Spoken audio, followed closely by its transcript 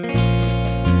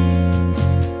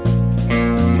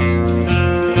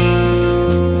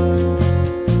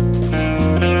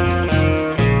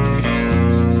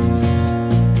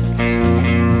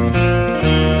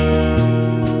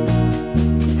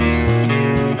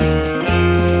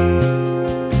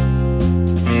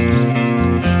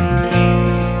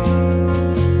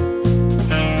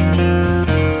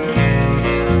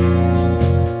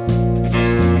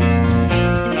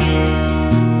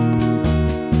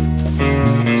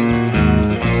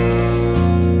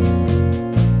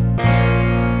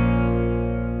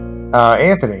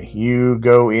Anthony, you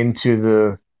go into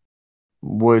the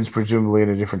woods, presumably in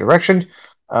a different direction.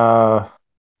 How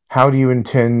do you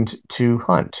intend to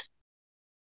hunt?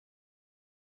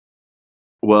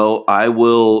 Well, I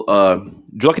will,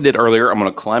 just like I did earlier, I'm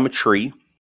going to climb a tree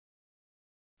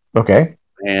Okay.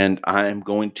 and I'm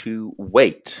going to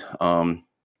wait in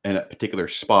a particular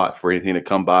spot for anything to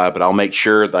come by. But I'll make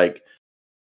sure,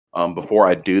 before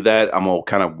I do that, I'm going to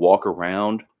kind of walk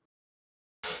around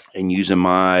and using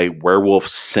my werewolf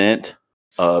scent,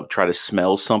 try to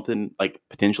smell something like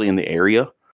potentially in the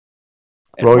area.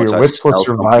 And Roll once your I wits plus smell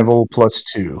something, survival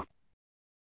 +2.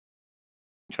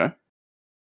 okay,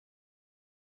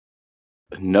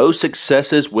 no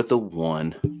successes with a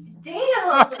 1.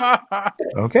 Damn.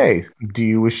 Okay. Do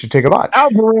you wish to take a botch?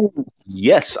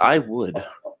 Yes, I would.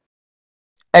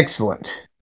 Excellent.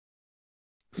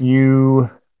 You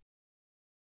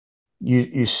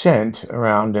scent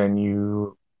around and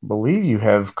you believe you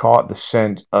have caught the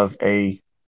scent of a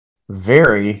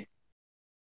very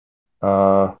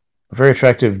very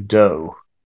attractive doe.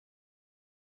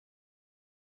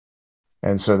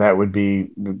 And so that would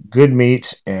be good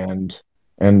meat and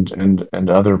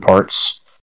other parts.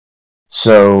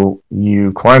 So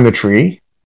you climb the tree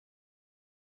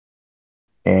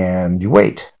and you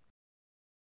wait.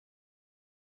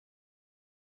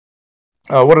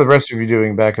 What are the rest of you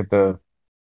doing back at the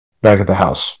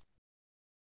house?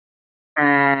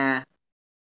 I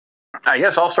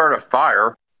guess I'll start a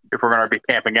fire if we're going to be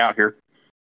camping out here.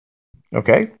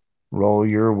 Okay. Roll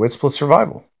your wits plus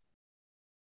survival.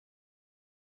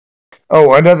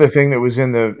 Oh, another thing that was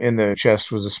in the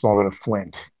chest was a small bit of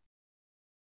flint.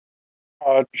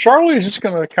 Charlie's just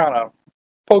going to kind of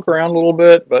poke around a little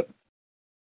bit, but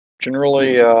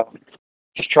generally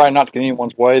just try not to get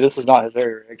anyone's way. This is not his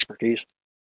area of expertise.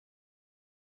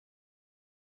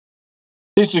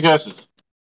 2 successes.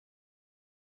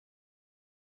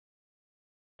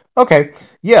 Okay.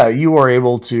 Yeah, you are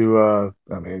able to.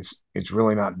 I mean, it's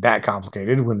really not that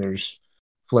complicated when there's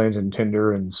flint and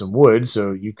tinder and some wood,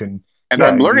 so you can. And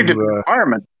I'm learning to be a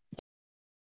fireman.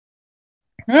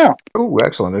 Yeah. Oh,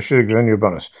 excellent! I should have given you a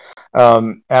bonus.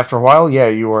 After a while, yeah,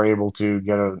 you are able to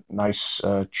get a nice,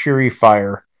 cheery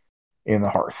fire in the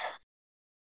hearth.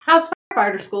 How's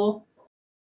firefighter school?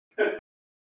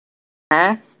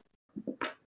 Huh?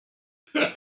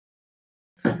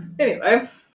 Anyway.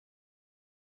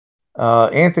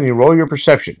 Anthony, roll your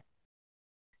perception.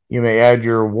 You may add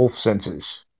your wolf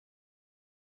senses.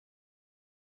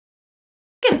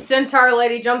 Fucking centaur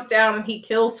lady jumps down and he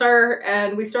kills her,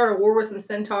 and we start a war with some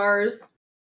centaurs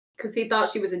because he thought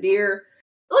she was a deer.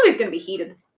 Olivia's gonna be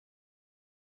heated.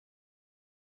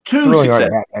 2 really successes.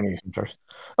 aren't that many centaurs.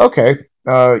 Okay.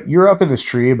 You're up in this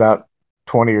tree about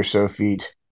 20 or so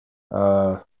feet,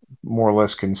 more or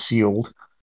less concealed,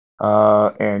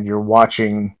 and you're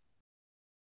watching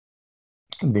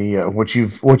the what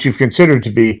you've considered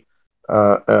to be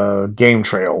a game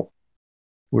trail,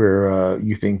 where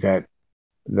you think that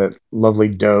lovely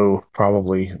doe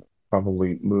probably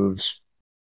moves,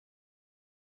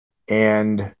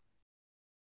 and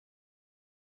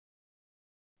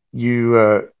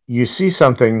you see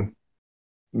something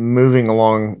moving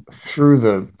along through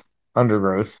the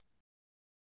undergrowth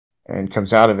and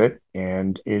comes out of it,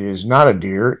 and it is not a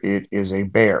deer, it is a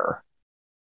bear.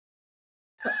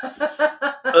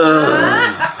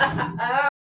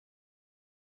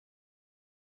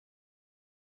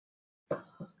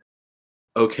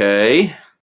 Okay.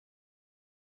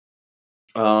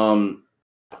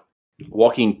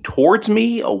 Walking towards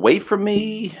me, away from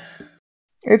me.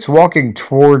 It's walking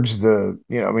towards the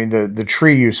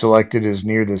tree you selected is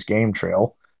near this game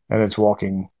trail, and it's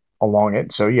walking along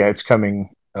it. So yeah, it's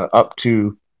coming up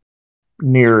to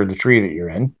near the tree that you're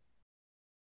in.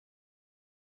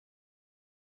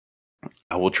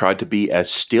 I will try to be as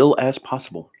still as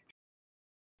possible.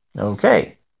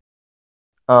 Okay.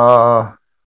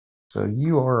 So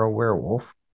you are a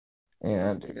werewolf,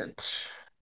 and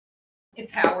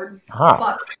It's Howard.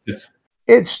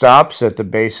 it stops at the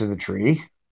base of the tree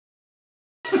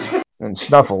and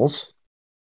snuffles.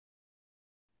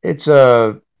 It's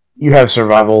you have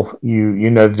survival. You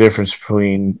know the difference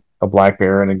between a black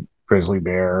bear and a grizzly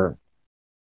bear.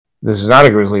 This is not a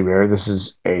grizzly bear. This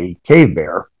is a cave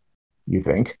bear, you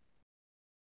think,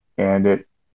 and it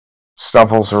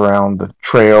snuffles around the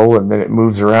trail, and then it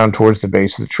moves around towards the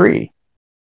base of the tree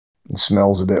and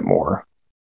smells a bit more,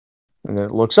 and then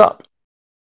it looks up.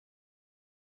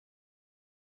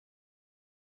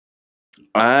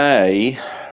 I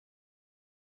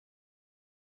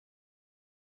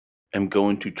am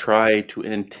going to try to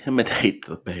intimidate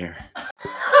the bear.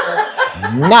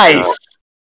 Nice.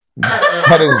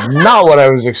 That is not what I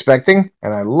was expecting,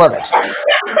 and I love it.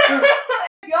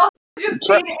 Y'all just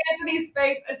seen Anthony's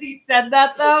face as he said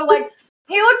that, though. Like,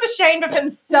 he looked ashamed of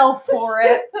himself for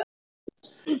it.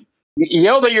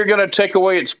 Yell that you're going to take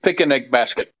away its picnic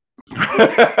basket.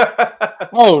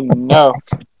 Oh no!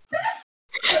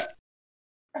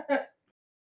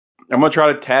 I'm gonna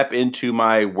try to tap into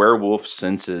my werewolf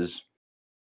senses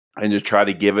and just try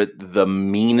to give it the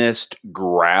meanest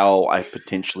growl I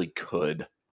potentially could.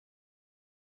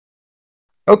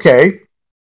 Okay.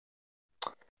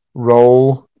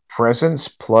 Roll presence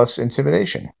plus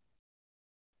intimidation.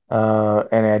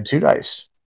 And add 2 dice.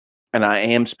 And I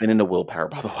am spinning the willpower,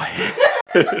 by the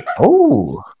way.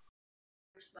 Oh.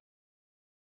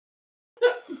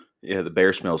 Yeah, the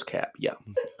bear smells cap. Yeah.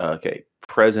 Okay.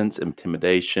 Presence,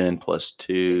 intimidation, plus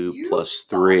 2, plus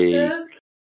 3.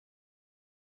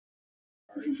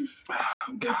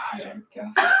 Oh, God.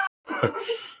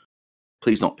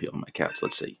 Please don't peel my caps.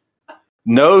 Let's see.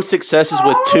 No successes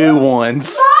with 2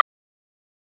 ones.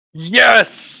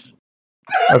 Yes.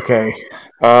 Okay.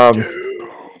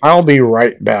 I'll be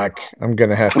right back. I'm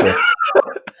gonna have to.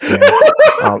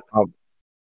 Yeah.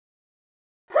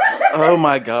 Oh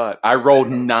my God. I rolled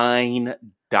 9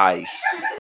 dice.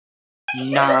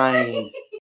 9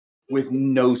 with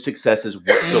no successes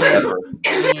whatsoever.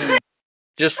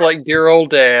 Just like dear old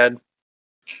dad.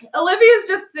 Olivia's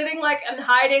just sitting like and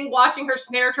hiding, watching her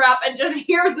snare trap, and just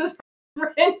hears this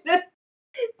horrendous,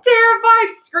 terrified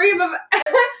scream of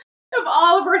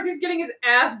Oliver as he's getting his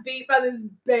ass beat by this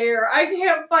bear. I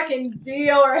can't fucking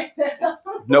deal right now.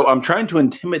 No, I'm trying to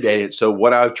intimidate it. So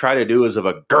what I try to do is of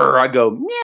a grr, I go,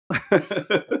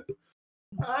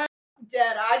 I'm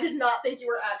dead. I did not think you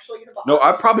were actually gonna buy. No,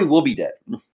 I probably will be dead.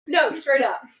 No, straight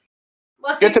up.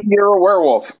 Like, Get to you're a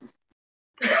werewolf.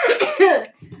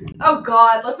 Oh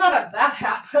God, let's not have that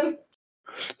happen.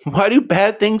 Why do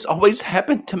bad things always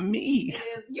happen to me?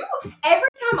 You every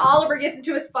time Oliver gets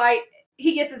into a fight,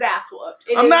 he gets his ass whooped.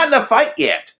 I'm not in a fight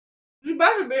yet. You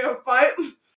better be in a fight.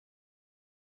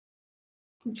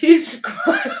 Jesus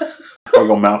Christ. I'll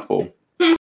go mouthful.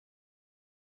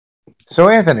 So,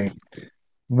 Anthony,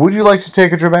 would you like to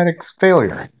take a dramatic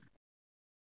failure?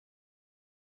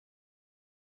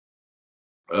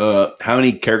 How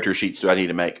many character sheets do I need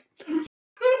to make?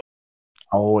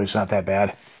 Oh, it's not that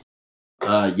bad.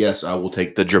 Yes, I will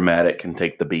take the dramatic and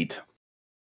take the beat.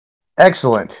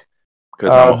 Excellent.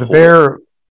 Because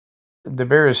the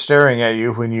bear is staring at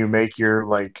you when you make your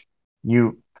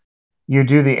you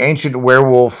do the ancient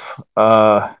werewolf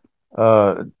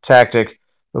tactic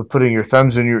of putting your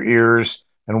thumbs in your ears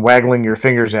and waggling your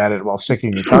fingers at it while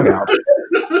sticking your tongue out.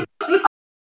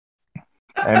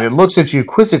 And it looks at you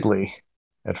quizzically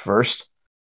at first,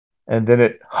 and then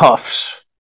it huffs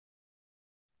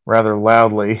rather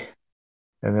loudly,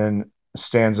 and then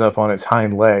stands up on its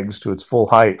hind legs to its full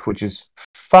height, which is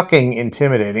fucking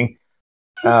intimidating,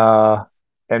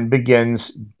 and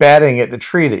begins batting at the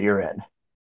tree that you're in.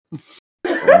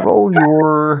 Roll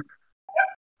your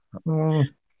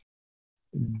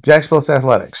Dex plus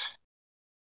Athletics.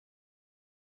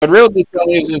 But really, the thing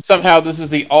is somehow this is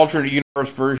the alternate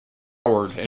universe version of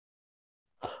Howard.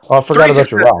 Oh, I forgot 3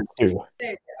 about your rock, too.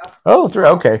 There you go. Oh, 3,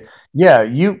 okay. Yeah,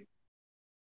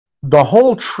 the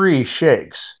whole tree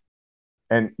shakes,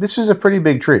 and this is a pretty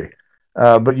big tree,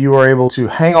 but you are able to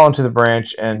hang on to the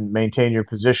branch and maintain your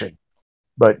position.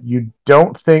 But you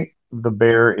don't think the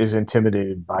bear is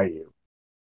intimidated by you.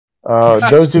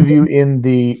 Those of you in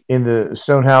the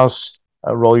stone house,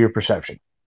 roll your perception.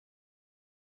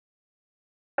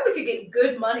 We could get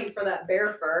good money for that bear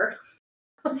fur.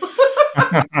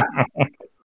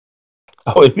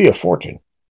 Oh, it'd be a fortune.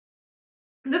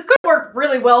 This could work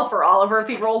really well for Oliver if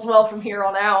he rolls well from here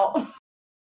on out.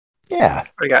 Yeah.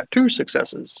 I got 2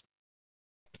 successes.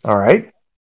 All right.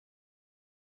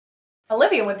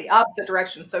 Olivia went the opposite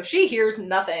direction, so she hears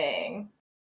nothing.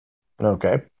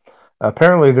 Okay.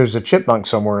 Apparently, there's a chipmunk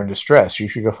somewhere in distress. You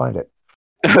should go find it.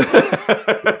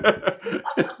 I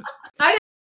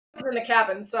didn't in the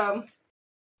cabin, so I'm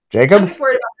Jacob? just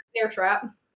worried about the snare trap.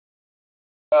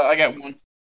 I got 1.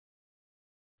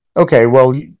 Okay,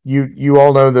 well, you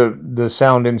all know the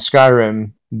sound in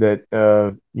Skyrim that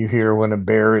you hear when a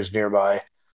bear is nearby.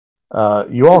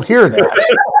 You all hear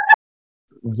that.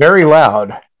 Very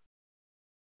loud.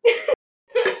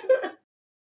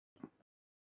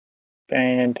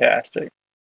 Fantastic.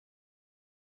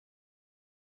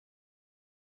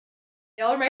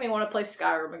 Y'all are making me want to play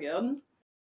Skyrim again.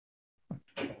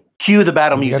 Cue the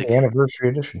battle You got music. the anniversary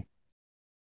edition.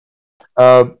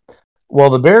 Well,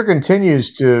 the bear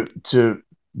continues to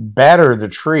batter the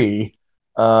tree.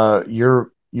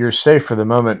 You're safe for the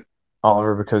moment,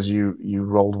 Oliver, because you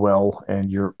rolled well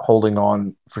and you're holding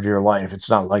on for dear life. It's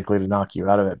not likely to knock you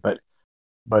out of it, but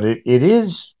it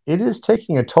is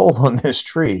taking a toll on this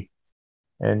tree.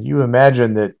 And you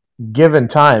imagine that, given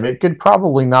time, it could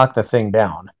probably knock the thing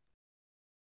down.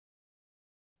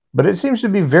 But it seems to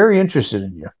be very interested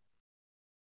in you.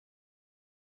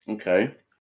 Okay.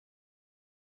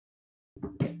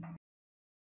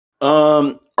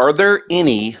 Are there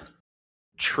any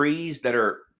trees that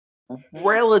are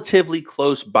relatively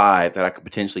close by that I could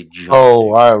potentially jump Oh,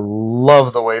 to? I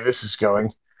love the way this is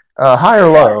going. High or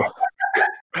low?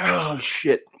 Oh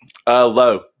shit.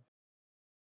 Low.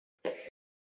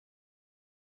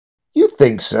 You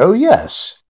think so,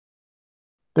 yes.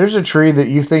 There's a tree that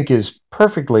you think is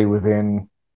perfectly within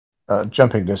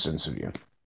jumping distance of you.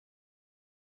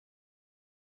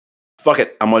 Fuck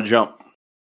it. I'm gonna jump.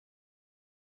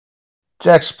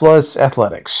 Dex plus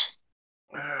athletics.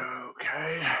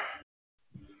 Okay.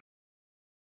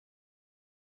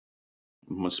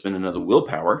 I'm gonna spend another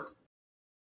willpower.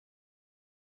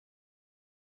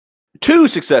 2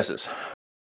 successes.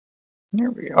 There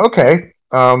we go. Okay.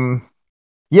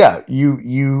 Yeah,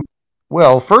 you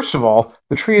well, first of all,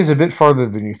 the tree is a bit farther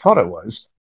than you thought it was,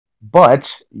 but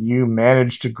you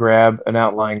managed to grab an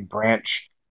outlying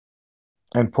branch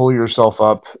and pull yourself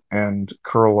up and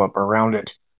curl up around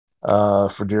it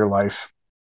for dear life.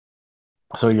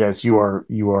 So yes, you are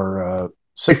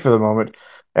safe for the moment.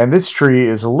 And this tree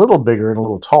is a little bigger and a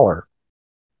little taller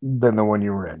than the one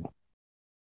you were in.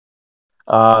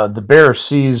 The bear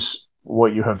sees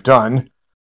what you have done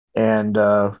and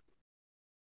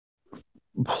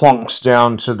plunks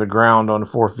down to the ground on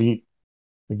 4 feet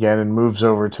again and moves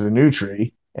over to the new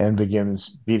tree and begins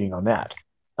beating on that.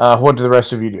 What do the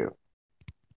rest of you do?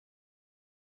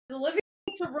 Does Olivia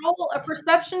need to roll a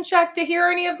perception check to hear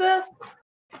any of this?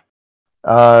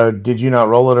 Did you not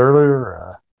roll it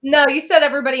earlier? No, you said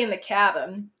everybody in the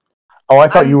cabin. Oh, I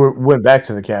thought went back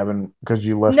to the cabin because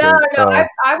you left. No,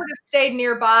 I would have stayed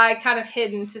nearby, kind of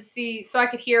hidden to see, so I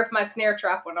could hear if my snare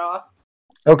trap went off.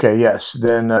 Okay, yes.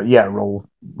 Then, yeah, roll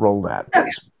that,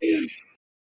 please. Okay.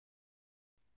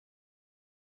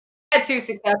 I had 2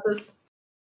 successes.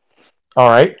 All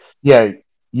right. Yeah,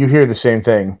 you hear the same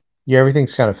thing. Yeah,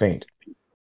 everything's kind of faint.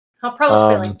 I'll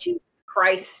probably be like, Jesus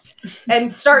Christ,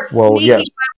 and start sneaking yes.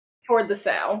 back toward the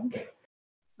sound.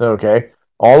 Okay.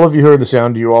 All of you heard the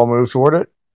sound. Do you all move toward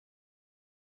it?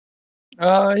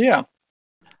 Yeah.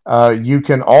 You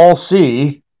can all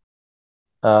see.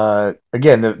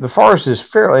 Again, the forest is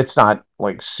fairly. It's not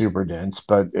like super dense,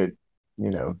 but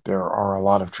there are a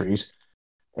lot of trees,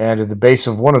 and at the base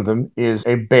of one of them is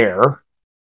a bear.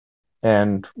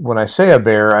 And when I say a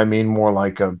bear, I mean more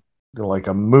like a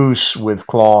moose with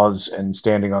claws and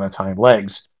standing on its hind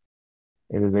legs.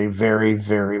 It is a very,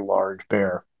 very large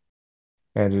bear,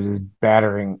 and it is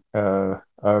batting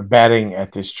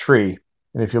at this tree.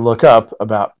 And if you look up,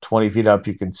 about 20 feet up,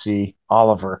 you can see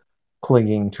Oliver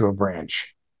clinging to a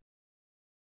branch.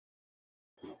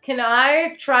 Can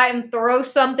I try and throw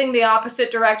something the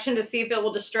opposite direction to see if it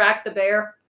will distract the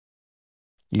bear?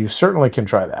 You certainly can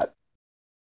try that.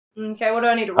 Okay, what do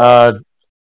I need to roll?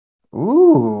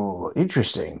 Ooh,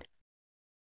 interesting.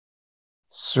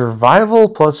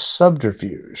 Survival plus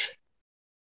subterfuge.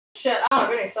 Shit, I don't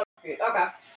have any subterfuge. Okay.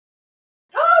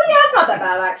 Oh, yeah, it's not that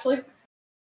bad, actually.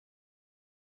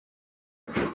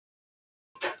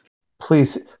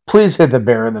 Please hit the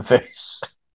bear in the face.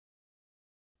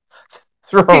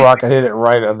 Throw a rock and hit it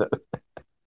right on the...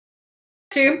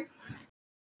 2.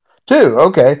 2,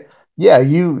 okay. Yeah,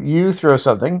 you throw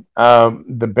something.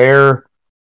 The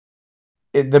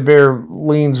bear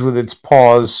leans with its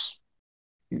paws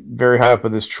very high up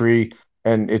in this tree,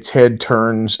 and its head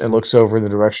turns and looks over in the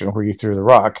direction where you threw the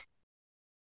rock.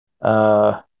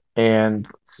 And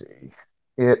let's see,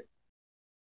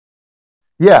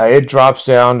 it drops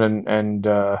down and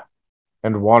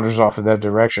wanders off in that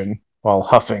direction while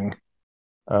huffing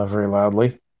very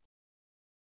loudly.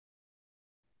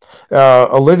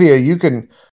 Olivia,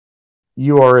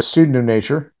 you are a student of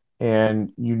nature,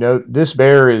 and you know this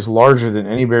bear is larger than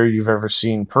any bear you've ever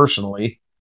seen personally,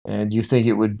 and you think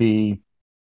it would be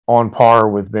on par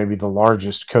with maybe the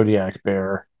largest Kodiak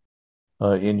bear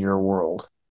in your world.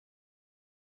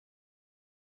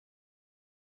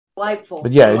 Delightful.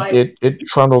 But yeah, it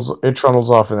trundles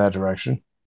off in that direction.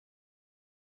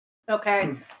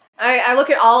 Okay. I look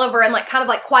at Oliver and kind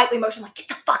of quietly motion, get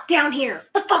the fuck down here.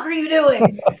 What the fuck are you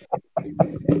doing?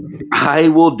 I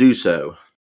will do so.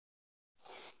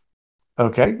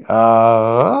 Okay.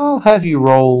 I'll have you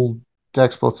roll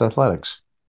Dex plus Athletics.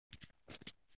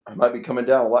 I might be coming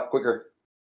down a lot quicker.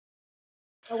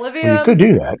 Olivia. Well, you could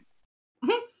do that.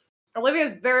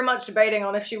 Olivia's very much debating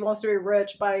on if she wants to be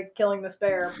rich by killing this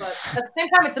bear, but at the same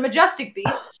time, it's a majestic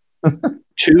beast.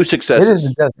 2 It successes. is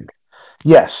majestic.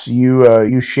 Yes,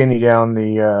 you shinny down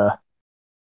the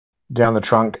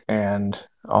trunk and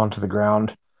onto the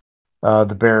ground.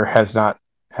 The bear has not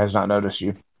noticed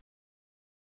you.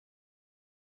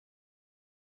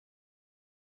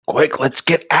 Quick, let's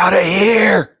get out of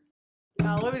here.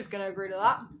 Olivia's gonna agree to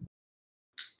that.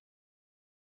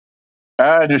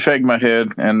 I just shake my head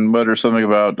and mutter something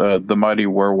about the mighty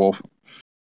werewolf,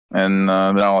 and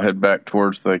then I'll head back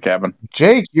towards the cabin.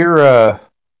 Jake, your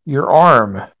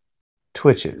arm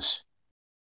twitches.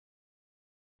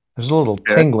 There's a little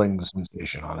tingling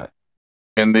sensation on it.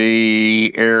 In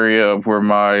the area of where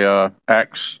my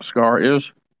axe scar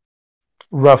is?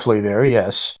 Roughly there,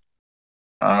 yes.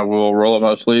 I will roll up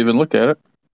my sleeve and look at it.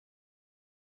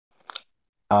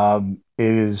 It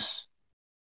is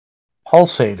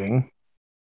pulsating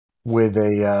with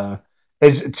a.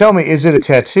 Tell me, is it a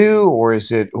tattoo or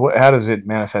is it? How does it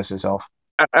manifest itself?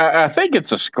 I think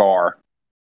it's a scar.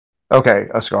 Okay,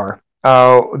 a scar.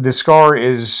 The scar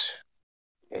is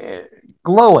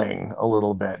glowing a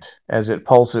little bit as it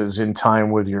pulses in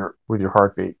time with your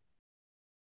heartbeat.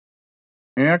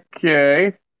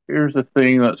 Okay, here's the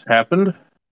thing that's happened.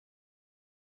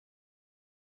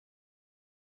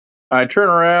 I turn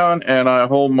around and I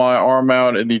hold my arm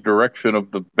out in the direction of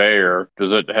the bear.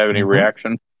 Does it have any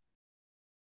reaction?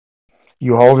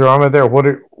 You hold your arm out there. What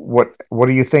are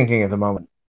you thinking at the moment?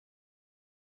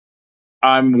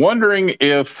 I'm wondering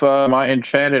if my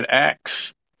enchanted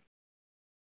axe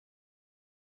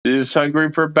is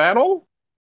hungry for battle.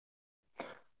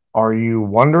 Are you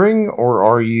wondering, or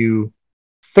are you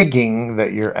thinking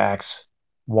that your axe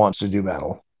wants to do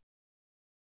battle?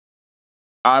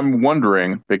 I'm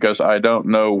wondering because I don't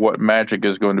know what magic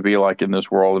is going to be like in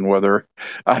this world and whether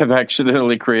I've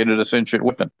accidentally created a sentient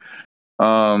weapon.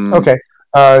 Okay.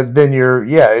 Then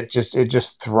it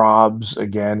just throbs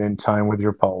again in time with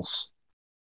your pulse.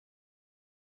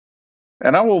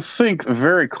 And I will think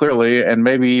very clearly and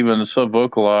maybe even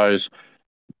sub-vocalize,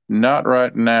 not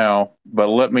right now, but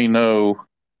let me know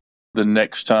the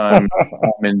next time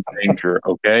I'm in danger,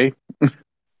 okay?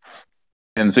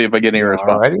 And see if I get any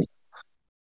response. Alrighty.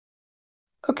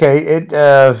 Okay, it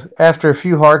after a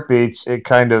few heartbeats, it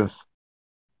kind of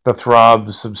the throb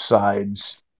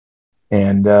subsides,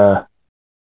 and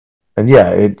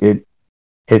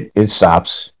it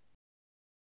stops.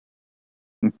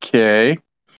 Okay.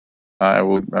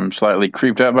 I'm slightly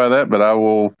creeped out by that, but I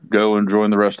will go and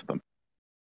join the rest of them.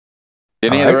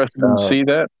 Did any of the rest of them see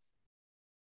that?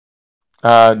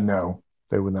 No,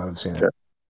 they would not have seen it.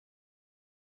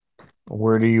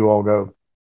 Where do you all go?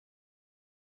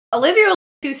 Olivia would like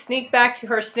to sneak back to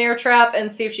her snare trap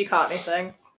and see if she caught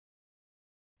anything.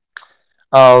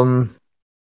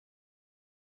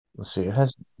 Let's see. It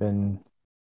hasn't been.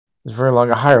 It's very long.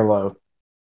 A high or low?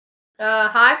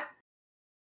 High.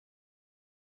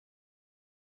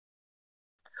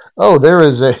 Oh, there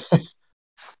is a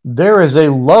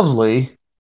lovely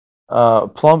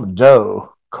plump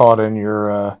doe caught in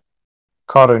your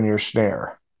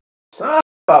snare. Son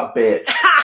of a bitch.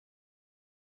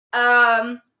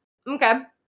 Okay.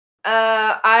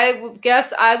 I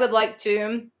guess I would like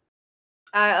to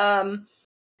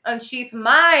unsheath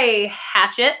my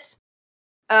hatchet.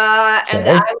 And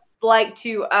I would like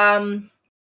to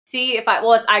see if I'm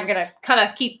gonna kind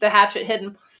of keep the hatchet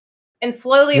hidden and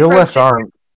slowly your approach left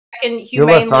arm. Your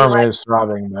left arm is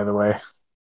throbbing, by the way.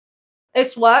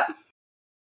 It's what?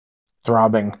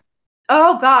 Throbbing.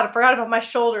 Oh god, I forgot about my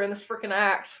shoulder and this freaking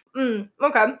axe.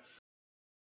 Okay.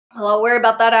 Well, I'll worry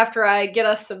about that after I get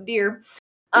us some deer.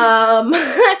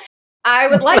 I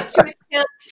would like to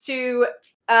attempt to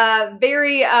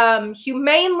very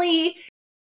humanely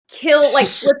kill,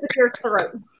 slit the deer's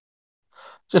throat.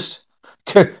 Just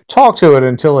talk to it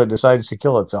until it decides to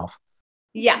kill itself.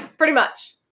 Yeah, pretty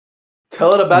much.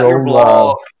 Tell it about your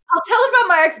blog. I'll tell it about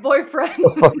my ex-boyfriend.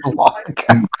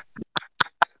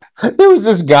 There was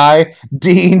this guy,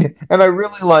 Dean, and I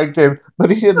really liked him,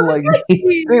 but he didn't like me.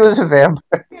 He was a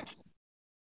vampire.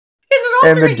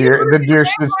 And the deer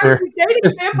sits there.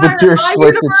 The deer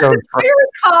slits its own throat. Very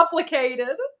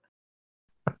complicated.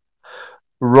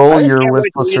 Roll your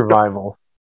whistle survival.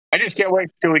 I just can't wait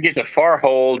till we get to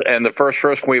Farhold and the first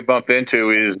person we bump into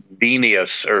is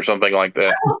Denius or something like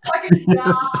that. Oh, fucking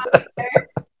God.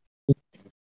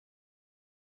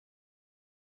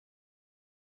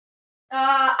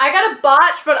 I got a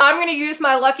botch, but I'm going to use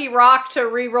my lucky rock to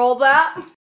re-roll that.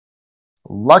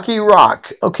 Lucky rock.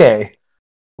 Okay.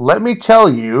 Let me tell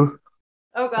you.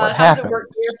 Oh god, how does it work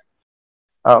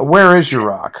here? Where is your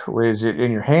rock? Is it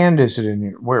in your hand? Is it in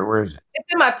your where is it? It's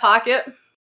in my pocket.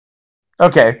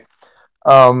 Okay.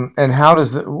 And how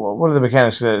does what are the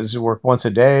mechanics? Does it work once a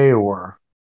day or?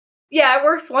 Yeah, it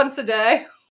works once a day.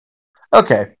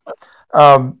 Okay.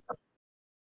 I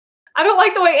don't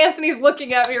like the way Anthony's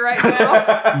looking at me right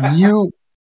now.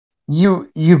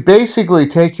 You basically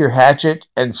take your hatchet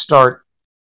and start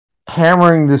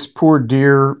hammering this poor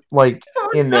deer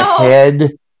in the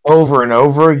head over and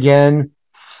over again,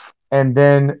 and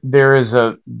then there is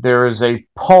a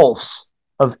pulse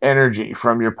of energy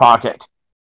from your pocket,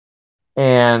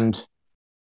 and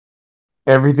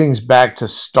everything's back to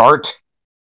start.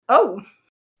 Oh.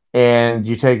 And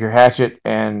you take your hatchet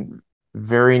and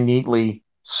very neatly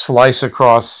slice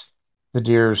across the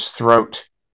deer's throat,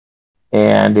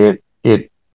 and it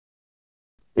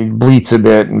bleats a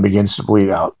bit and begins to bleed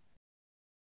out.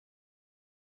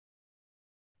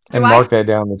 And mark that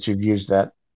down that you've used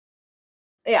that.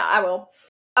 Yeah, I will.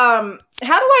 How do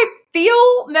I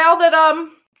feel now that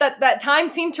that time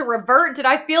seemed to revert? Did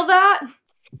I feel that?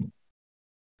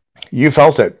 You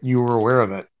felt it. You were aware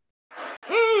of it.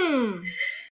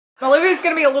 Olivia's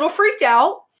gonna be a little freaked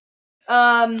out.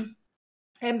 And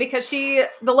because the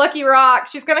Lucky Rock,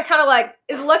 she's gonna kind of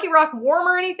is the Lucky Rock warm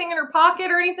or anything in her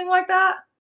pocket or anything like that?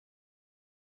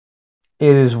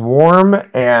 It is warm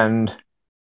and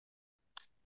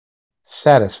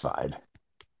satisfied.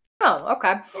 Oh,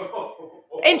 okay.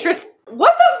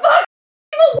 What the fuck?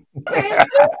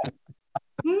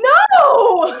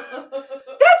 No!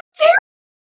 That's terrible!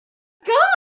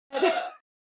 God!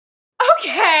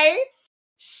 Okay.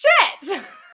 Shit!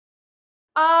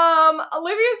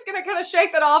 Olivia's gonna kind of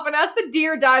shake that off, and as the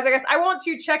deer dies, I guess I want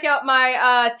to check out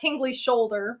my tingly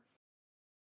shoulder.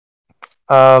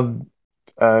 Check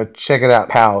it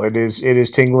out. How it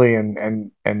is tingly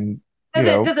and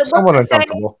does it somewhat look the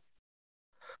uncomfortable. Same?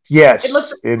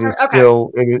 Yes, it is okay.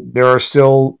 still. There are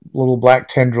still little black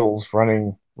tendrils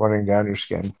running down your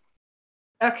skin.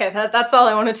 Okay, that's all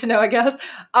I wanted to know, I guess.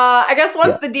 I guess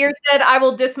once the deer's dead, I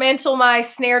will dismantle my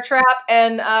snare trap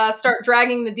and start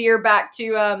dragging the deer back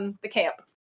to the camp.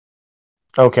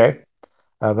 Okay.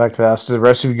 Back to the house. Do the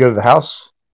rest of you go to the house?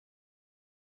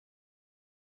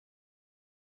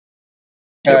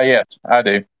 Yes, I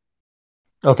do.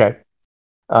 Okay.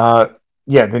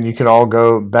 Yeah, then you can all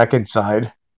go back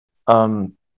inside.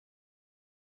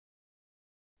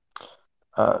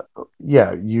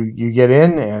 Yeah, you get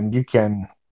in and you can.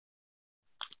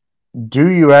 Do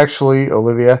you actually,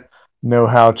 Olivia, know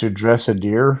how to dress a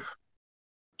deer?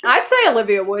 I'd say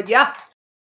Olivia would, yeah.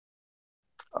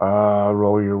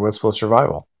 Roll your wits plus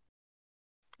survival.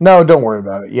 No, don't worry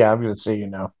about it. Yeah, I'm going to say you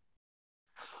know.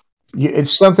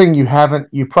 It's something you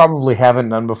probably haven't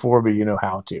done before, but you know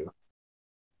how to.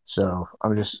 So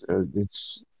I'm just,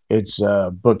 it's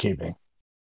bookkeeping.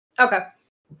 Okay.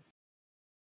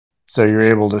 So you're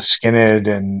able to skin it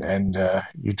and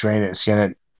you drain it, skin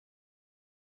it,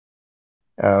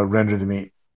 render the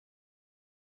meat.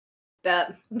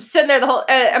 I'm sitting there the whole.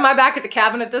 Am I back at the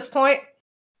cabin at this point?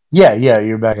 Yeah,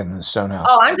 you're back in the stone house.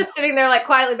 Oh, I'm just sitting there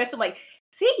quietly bitching,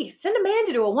 see, send a man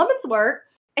to do a woman's work,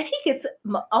 and he gets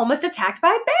almost attacked by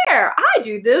a bear. I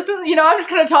do this, and I'm just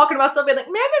kind of talking to myself, being like,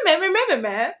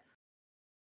 man.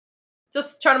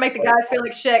 Just trying to make the guys feel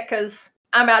like shit because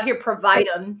I'm out here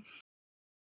providing.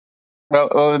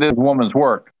 Well, it is woman's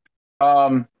work.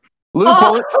 Luke,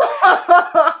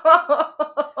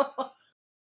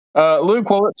 Luke,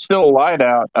 while it's still light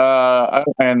out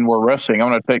and we're resting, I'm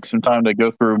going to take some time to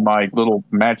go through my little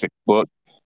magic book.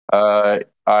 I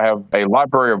have a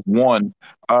library of 1.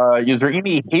 Is there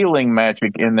any healing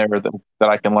magic in there that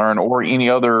I can learn, or any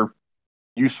other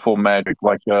useful magic,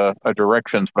 like a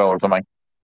direction spell or something?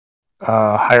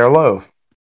 High or low?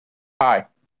 High.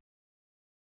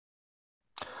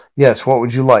 Yes, what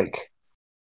would you like?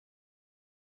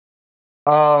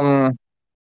 We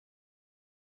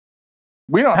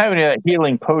don't have any of that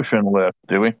healing potion left,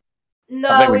 do we?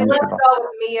 No, we left it all with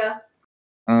Mia.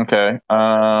 Okay.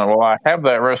 Well, I have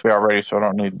that recipe already, so I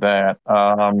don't need that.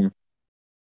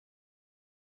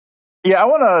 Yeah, I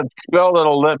want a spell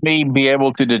that'll let me be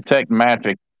able to detect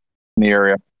magic in the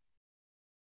area.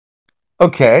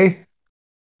 Okay.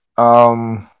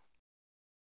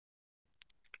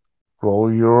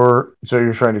 Roll your. So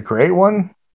you're trying to create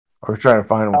one, or trying to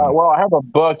find one? Well, I have a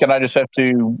book, and I just have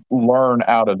to learn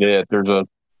out of it. There's a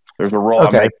roll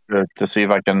I make to see if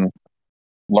I can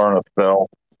learn a spell.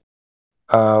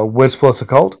 Wits plus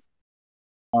occult.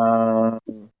 I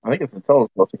think it's a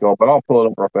total plus occult, but I'll pull it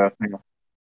up real fast. Hang on.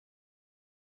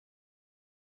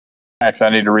 Actually, I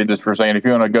need to read this for a second. If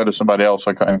you want to go to somebody else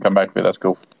and come back to me, that's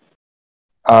cool.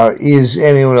 Is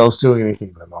anyone else doing anything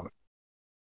at the moment?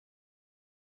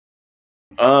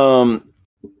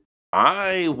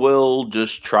 I will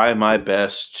just try my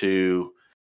best to.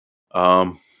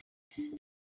 Um,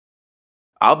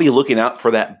 I'll be looking out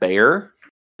for that bear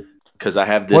because I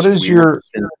have What this is weird your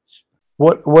sense.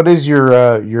 what is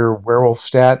your werewolf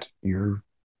stat? Your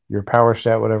power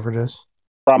stat, whatever it is.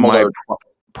 Primal My urge.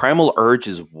 primal urge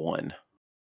is 1.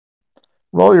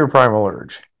 Roll your primal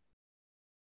urge.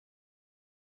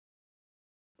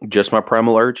 Just my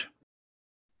primal urge.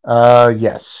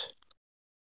 Yes.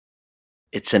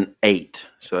 It's an 8,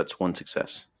 so that's 1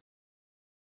 success.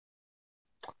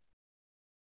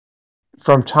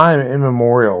 From time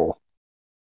immemorial,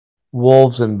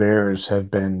 wolves and bears have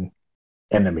been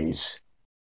enemies.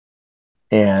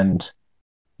 And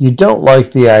you don't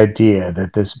like the idea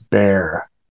that this bear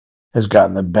has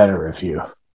gotten the better of you.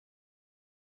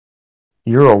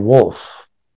 You're a wolf.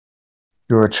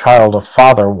 You're a child of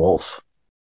Father Wolf.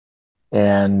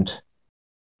 And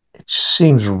it just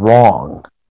seems wrong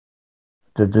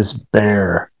that this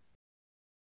bear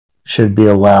should be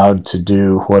allowed to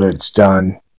do what it's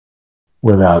done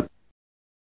without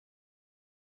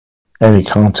any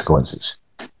consequences.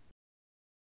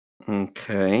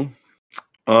 Okay.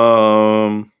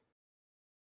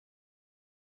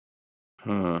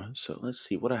 So let's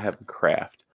see what I have in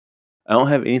craft. I don't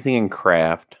have anything in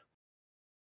craft.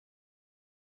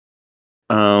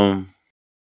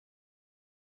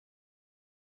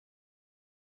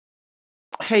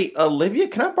 Hey, Olivia,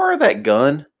 can I borrow that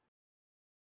gun?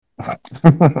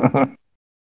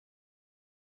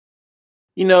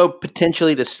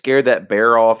 Potentially to scare that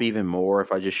bear off even more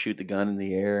if I just shoot the gun in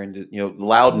the air and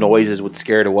loud noises would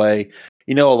scare it away.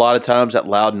 A lot of times that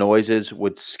loud noises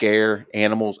would scare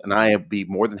animals, and I would be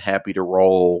more than happy to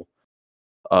roll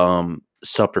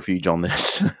subterfuge on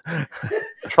this.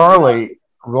 Charlie,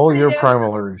 roll your Yeah.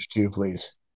 primal urge too,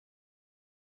 please.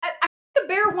 I think the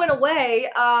bear went away,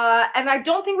 and I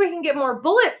don't think we can get more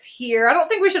bullets here. I don't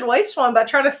think we should waste one by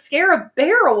trying to scare a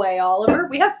bear away, Oliver.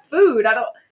 We have food.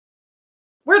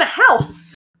 We're in a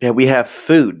house. Yeah, we have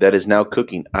food that is now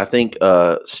cooking. I think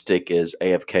Stick is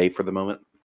AFK for the moment.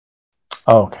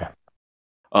 Oh, okay.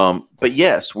 But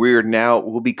yes,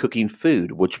 we'll be cooking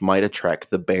food, which might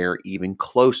attract the bear even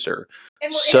closer.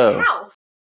 And we're in a house.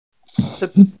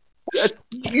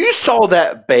 You saw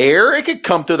that bear. It could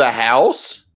come through the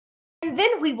house. And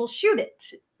then we will shoot it.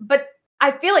 But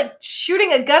I feel like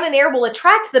shooting a gun in air will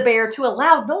attract the bear to a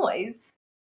loud noise.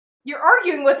 You're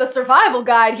arguing with a survival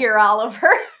guide here, Oliver.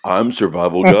 I'm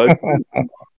survival guide.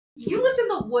 You lived in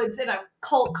the woods in a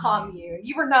cult commune.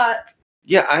 You were not.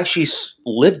 Yeah, I actually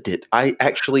lived it. I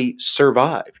actually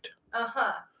survived.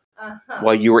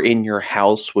 While you were in your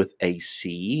house with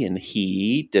AC and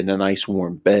heat and a nice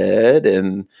warm bed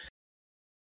and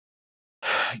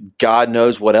God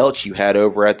knows what else you had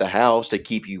over at the house to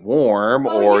keep you warm,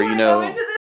 or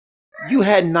you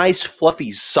had nice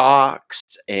fluffy socks,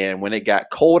 and when it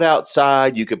got cold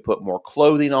outside, you could put more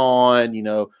clothing on. You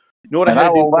know what I And had I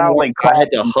to do will for warmth? loudly I call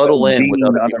had to huddle in with Dean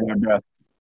other under people. my breath.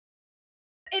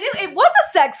 It was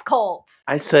a sex cult.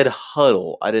 I said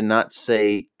huddle. I did not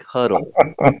say cuddle.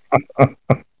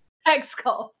 Sex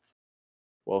cult.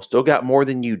 Well, still got more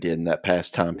than you did in that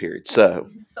past time period. So,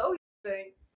 So you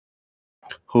think.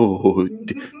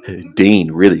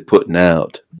 Dean really putting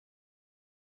out.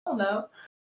 I don't know.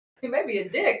 He may be a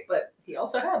dick, but he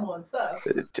also had one, so.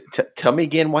 Tell me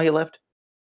again why he left.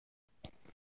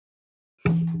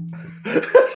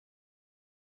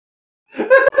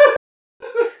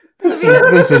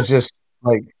 This is just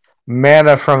like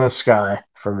manna from the sky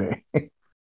for me.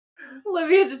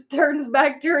 Olivia just turns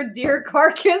back to her deer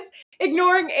carcass,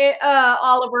 ignoring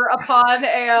Oliver upon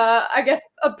a, I guess,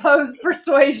 opposed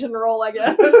persuasion roll, I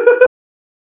guess.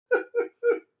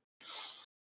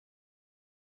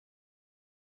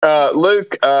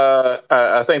 Luke,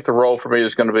 I think the roll for me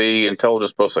is going to be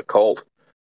intelligence plus occult,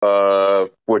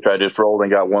 which I just rolled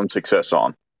and got 1 success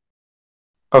on.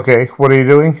 Okay, what are you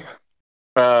doing?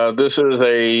 This is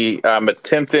I'm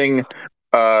attempting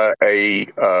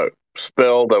a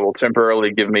spell that will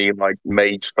temporarily give me like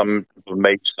some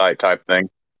mage sight type thing.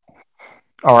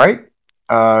 All right.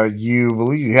 You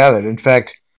believe you have it. In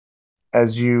fact,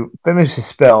 as you finish the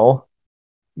spell,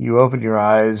 you open your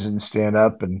eyes and stand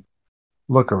up and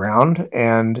look around,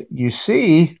 and you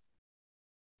see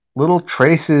little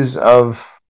traces of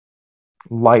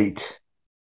light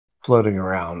floating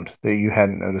around that you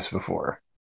hadn't noticed before.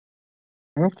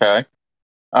 Okay.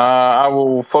 I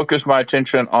will focus my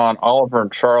attention on Oliver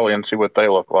and Charlie and see what they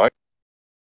look like.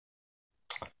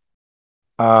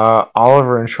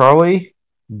 Oliver and Charlie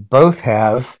both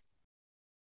have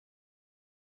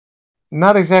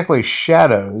not exactly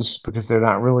shadows because they're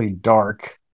not really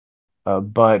dark,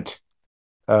 but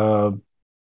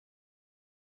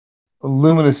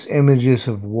luminous images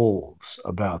of wolves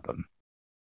about them.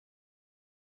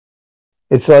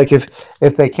 It's like if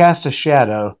they cast a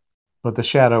shadow, but the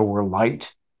shadow were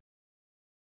light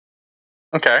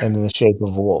Okay. and in the shape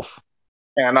of a wolf.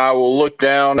 And I will look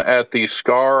down at the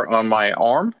scar on my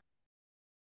arm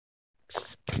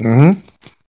Mm-hmm.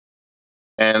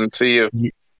 and see if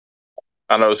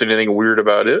I notice anything weird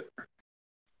about it.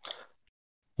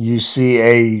 You see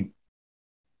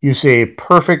a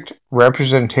perfect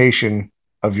representation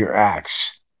of your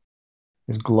axe.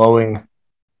 It's glowing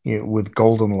with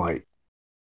golden light.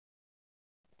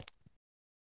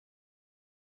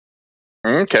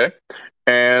 Okay.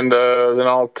 And then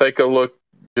I'll take a look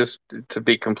just to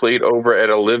be complete over at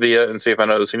Olivia and see if I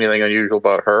notice anything unusual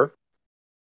about her.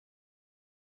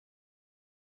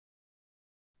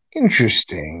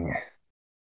 Interesting.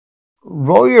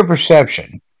 Roll your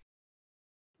perception.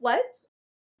 What?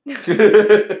 What?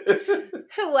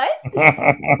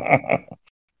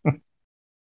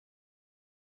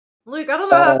 Luke, I don't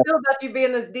know how I feel about you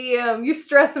being this DM. You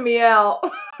stressing me out.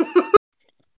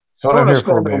 That's what I'm here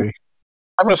for, baby.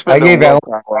 I'm going to I spend gave a Alan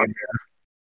willpower.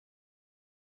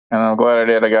 And I'm glad I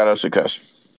did. I got a success.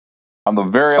 I'm the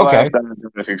very Okay. last guy to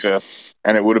do a success.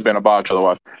 And it would have been a botch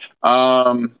otherwise.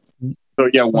 So,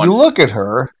 yeah, one. You look at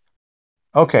her.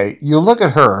 Okay, you look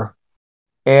at her,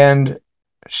 and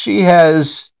she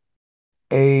has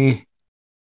a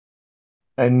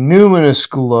numinous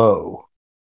glow,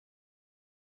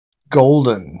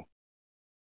 golden,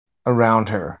 around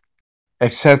her,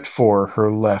 except for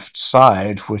her left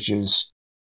side, which is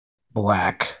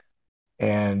black,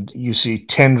 and you see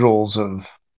tendrils of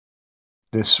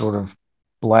this sort of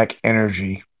black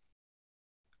energy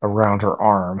around her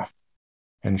arm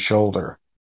and shoulder.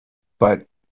 But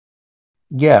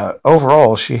yeah,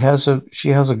 overall she has a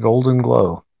golden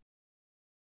glow.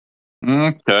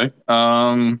 Okay.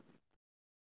 I'll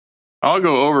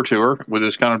go over to her with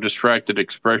this kind of distracted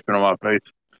expression on my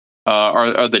face.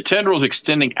 Are the tendrils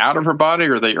extending out of her body,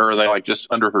 or are they like just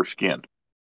under her skin?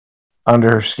 Under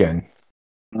her skin.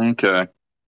 Okay.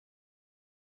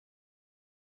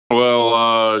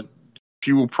 Well,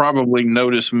 she will probably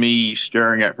notice me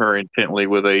staring at her intently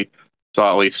with a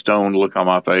slightly stoned look on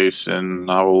my face, and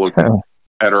I will look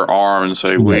at her arm and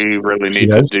say, "We really She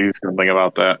need to does? do something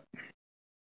about that."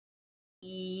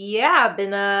 Yeah, I've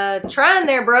been trying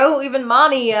there, bro. Even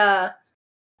Monty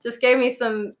just gave me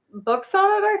some books on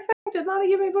it, I think. Did Monty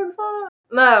give me books on it?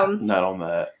 No. Not on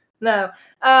that. No.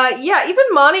 Yeah, even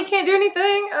Monty can't do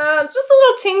anything. It's just a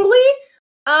little tingly.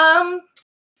 So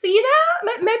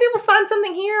maybe we'll find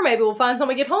something here. Maybe we'll find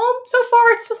something when we get home. So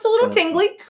far, it's just a little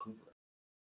tingly.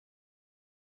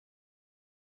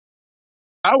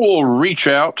 I will reach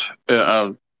out,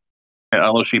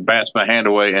 unless she bats my hand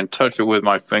away, and touch it with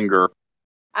my finger.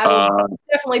 I will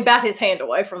definitely bat his hand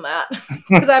away from that.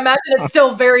 Because I imagine it's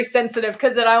still very sensitive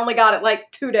because I only got it like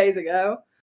 2 days ago.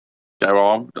 Okay,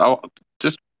 well, I'll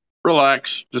just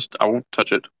relax. I won't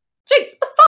touch it. Jake, what the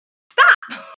fuck?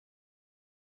 Stop!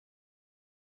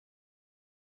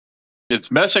 It's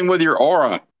messing with your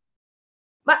aura.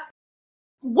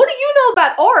 What do you know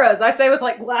about auras? I say with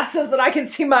like glasses that I can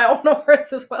see my own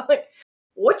auras as well. Like,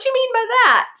 what you mean by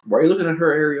that? Why are you looking at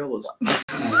her areolas?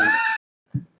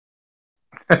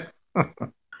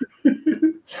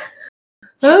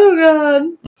 Oh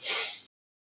god.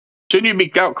 Shouldn't you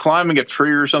be out climbing a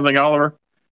tree or something, Oliver?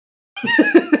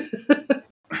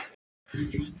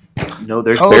 No,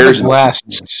 there's Oh, bears. the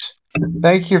glasses.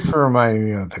 Thank you for reminding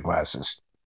me of the glasses.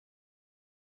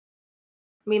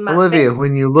 Olivia,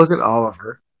 when you look at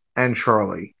Oliver and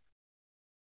Charlie,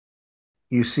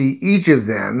 you see each of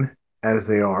them as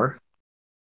they are,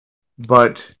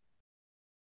 but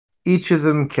each of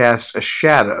them cast a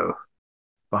shadow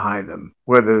behind them,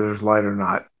 whether there's light or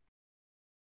not.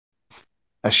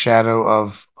 A shadow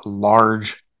of a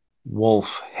large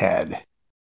wolf head.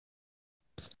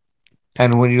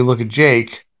 And when you look at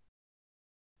Jake,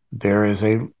 there is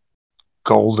a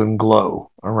golden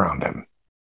glow around him.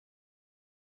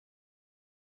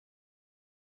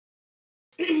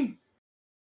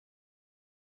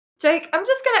 Jake, I'm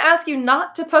just going to ask you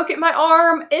not to poke at my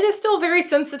arm. It is still very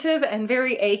sensitive and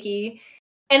very achy.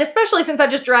 And especially since I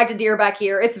just dragged a deer back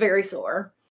here, it's very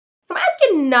sore. So I'm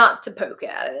asking not to poke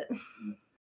at it.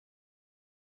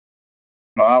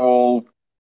 I will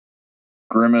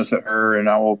grimace at her and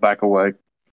I will back away.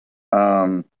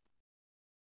 Do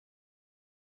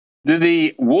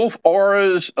the wolf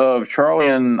auras of Charlie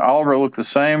and Oliver look the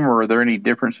same, or are there any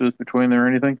differences between them or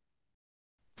anything?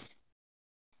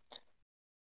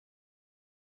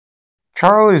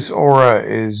 Charlie's aura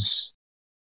is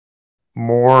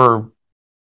more...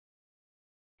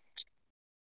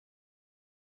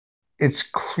 it's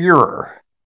clearer.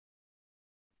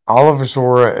 Oliver's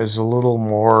aura is a little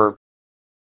more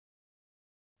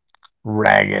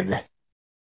ragged.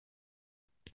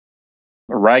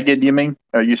 Ragged, you mean?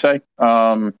 You say?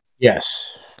 Yes.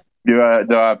 Do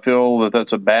I feel that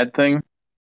that's a bad thing?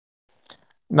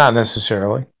 Not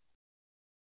necessarily.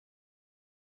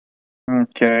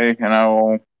 Okay, and I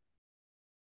will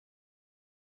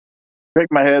shake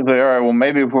my head and say, all right, well,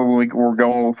 maybe if we're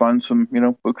going, we'll find some,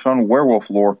 books on werewolf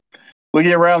lore.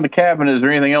 Looking around the cabin, is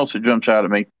there anything else that jumps out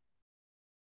at me?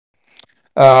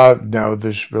 No,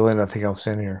 there's really nothing else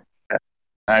in here.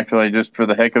 Actually, just for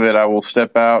the heck of it, I will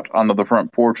step out onto the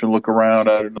front porch and look around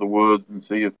out into the woods and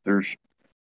see if there's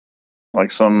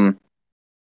like some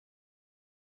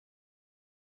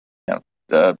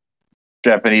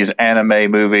Japanese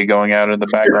anime movie going out in the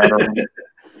background.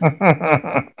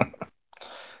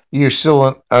 You're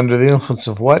still under the influence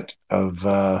of what?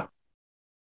 Of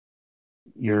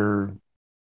your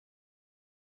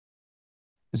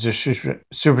is this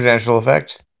supernatural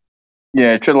effect?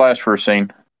 Yeah, it should last for a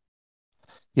scene.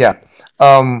 Yeah.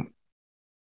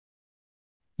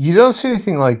 You don't see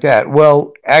anything like that.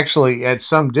 Well, actually, at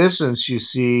some distance, you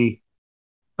see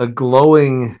a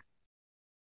glowing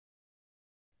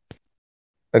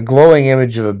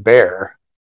image of a bear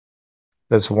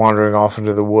that's wandering off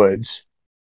into the woods.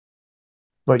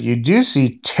 But you do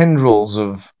see tendrils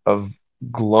of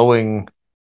glowing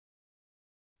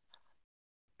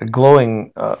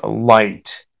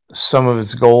light. Some of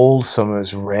it's gold, some of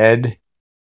it's red,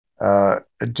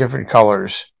 different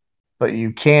colors. But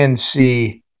you can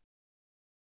see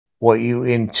what you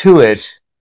intuit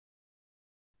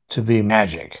to be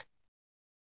magic.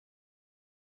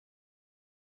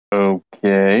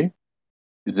 Okay.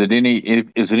 Is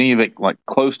any of it like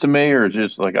close to me, or is it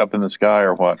just like up in the sky,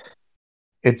 or what?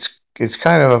 It's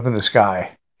kind of up in the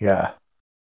sky. Yeah.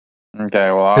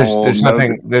 Okay. Well, I will There's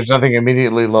nothing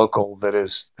immediately local that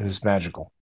is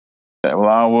magical. Well,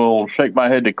 I will shake my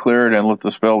head to clear it and let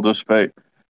the spell dissipate.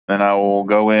 Then I will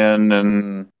go in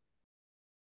and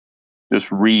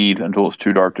just read until it's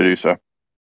too dark to do so.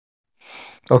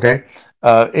 Okay.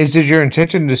 Is it your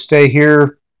intention to stay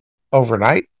here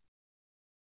overnight?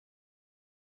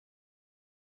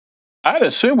 I'd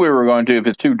assume we were going to if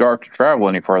it's too dark to travel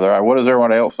any further. What does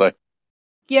everyone else say?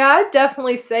 Yeah, I'd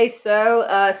definitely say so,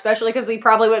 especially because we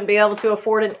probably wouldn't be able to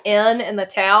afford an inn in the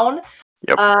town.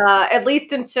 Yep. At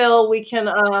least until we can,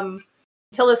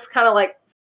 until this kind of like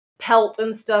pelt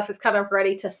and stuff is kind of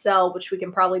ready to sell, which we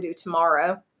can probably do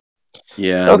tomorrow.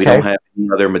 Yeah, we don't have any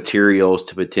other materials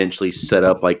to potentially set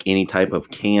up like any type of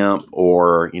camp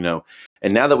or,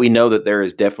 and now that we know that there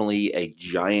is definitely a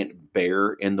giant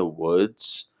bear in the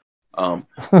woods, a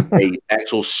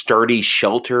actual sturdy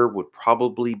shelter would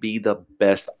probably be the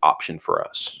best option for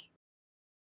us.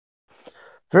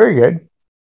 Very good.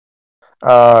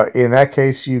 In that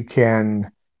case, you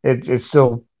can. It's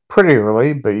still pretty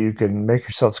early, but you can make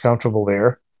yourselves comfortable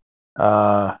there.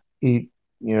 Eat,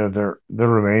 the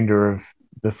remainder of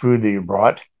the food that you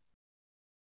brought,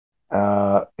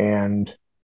 and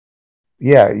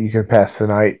yeah, you can pass the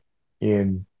night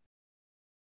in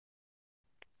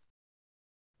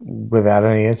without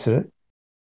any incident.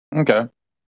 Okay.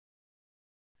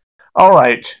 All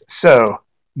right, so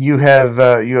you have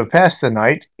passed the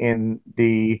night in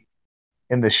the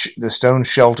stone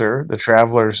shelter, the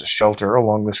traveler's shelter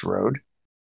along this road.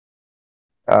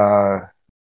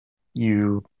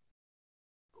 You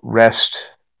rest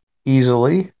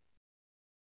easily.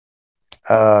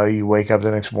 You wake up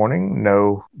the next morning,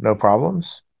 no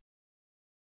problems.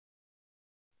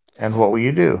 And what will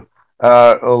you do?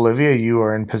 Olivia, you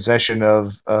are in possession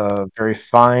of very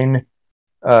fine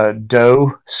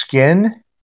doe skin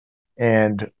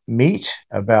and meat,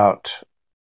 about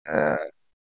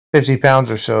 50 pounds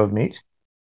or so of meat.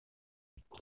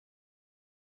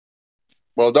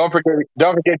 Well, don't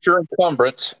forget your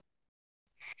encumbrance.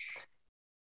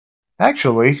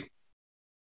 Actually,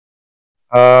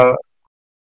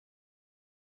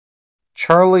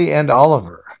 Charlie and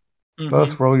Oliver,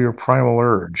 both roll your primal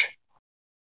urge.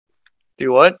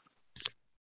 Do what?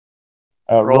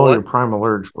 Roll what? your primal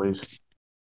urge, please.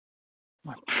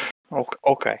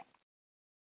 Okay.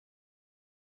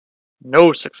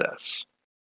 No success.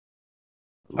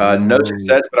 No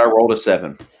success, but I rolled a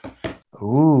 7.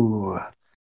 Ooh.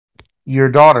 Your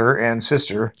daughter and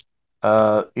sister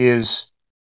is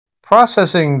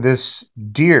processing this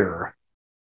deer,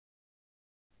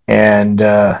 and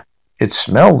it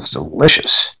smells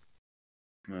delicious.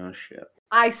 Oh, shit.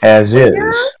 I As swear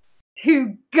is.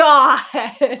 to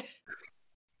God.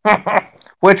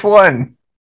 Which one?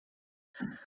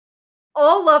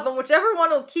 All of them. Whichever one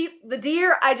will keep the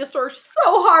deer, I just worked so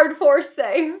hard for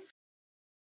safe.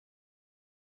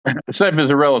 Safe is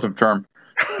a relative term.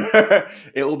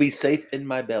 It will be safe in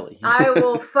my belly. I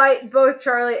will fight both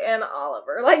Charlie and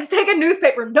Oliver. Like, take a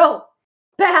newspaper. No.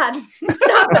 Bad.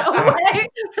 Stop it away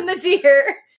from the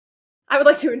deer. I would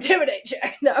like to intimidate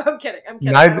Jack. No, I'm kidding. I'm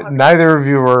kidding. Neither of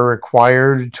you are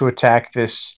required to attack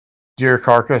this deer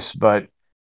carcass, but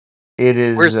it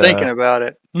is. We're thinking about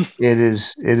it. It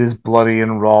is bloody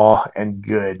and raw and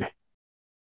good.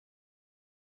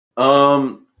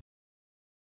 High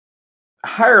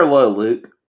or low, Luke?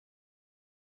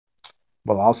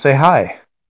 Well, I'll say hi.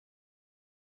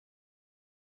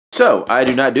 So I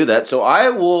do not do that. So I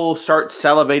will start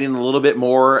salivating a little bit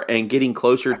more and getting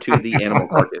closer to the animal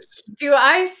carcass. Do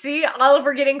I see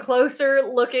Oliver getting closer,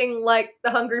 looking like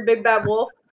the hungry big bad wolf?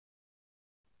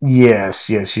 Yes,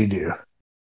 you do.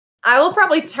 I will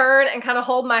probably turn and kind of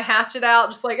hold my hatchet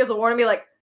out, just like as a warning, be like,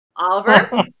 Oliver,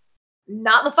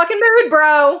 not in the fucking mood,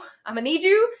 bro. I'm gonna need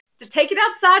you to take it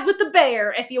outside with the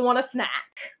bear if you want a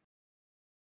snack.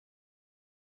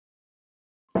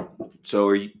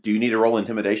 So do you need to roll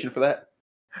intimidation for that?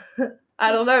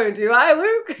 I don't know. Do I,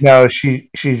 Luke? No, she's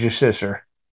your sister.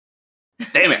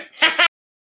 Damn it.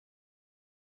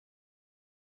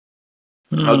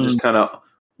 I'll just kind of,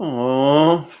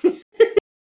 aww.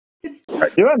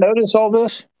 Do I notice all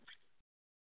this?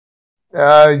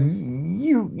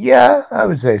 Yeah, I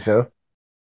would say so.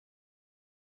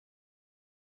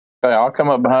 Okay, I'll come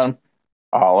up behind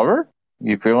Oliver.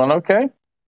 You feeling okay?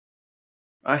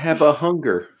 I have a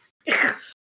hunger.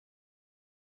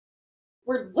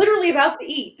 We're literally about to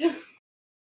eat.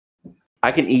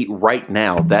 I can eat right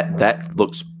now. That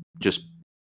looks just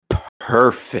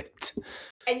perfect.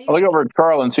 I'll look over at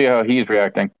Carl and see how he's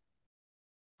reacting.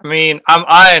 I mean, I'm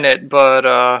eyeing it, but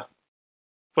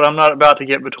I'm not about to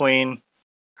get between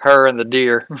her and the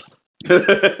deer.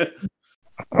 I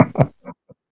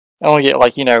want to get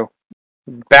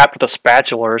bapped with a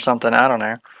spatula or something. I don't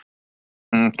know.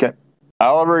 Okay.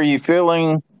 Oliver, are you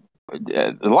feeling...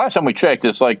 the last time we checked,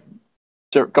 it's like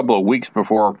a couple of weeks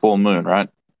before full moon, right?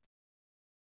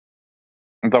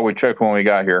 I thought we checked when we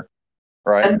got here,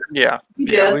 right? Yeah,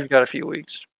 we've got a few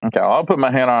weeks. Okay, I'll put my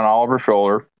hand on Oliver's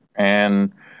shoulder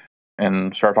and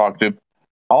start talking to him.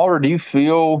 Oliver, do you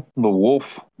feel the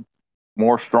wolf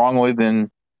more strongly than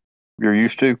you're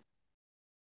used to?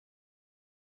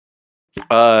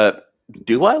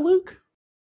 Do I, Luke?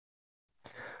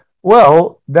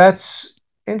 Well, that's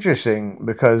interesting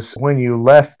because when you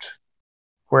left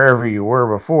wherever you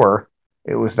were before,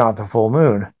 it was not the full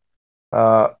moon.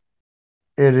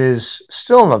 It is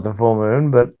still not the full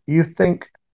moon, but you think,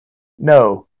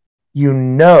 no, you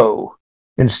know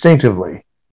instinctively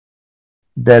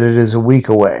that it is a week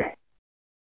away.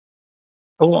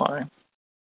 Why?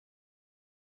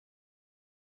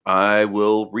 I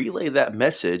will relay that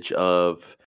message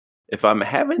of if I'm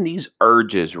having these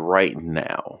urges right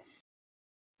now.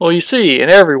 Well, you see,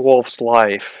 in every wolf's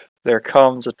life, there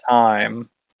comes a time.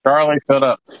 Charlie, shut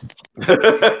up.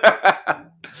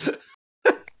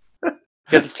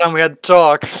 Guess it's time we had to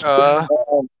talk.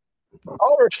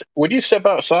 Oliver, would you step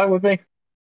outside with me?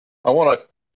 I want to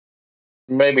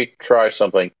maybe try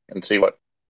something and see what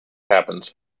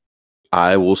happens.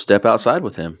 I will step outside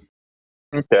with him.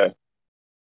 Okay.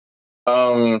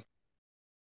 Okay.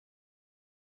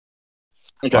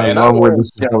 I And love where this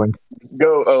is going.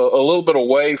 go a little bit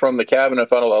away from the cabin and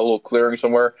find a little clearing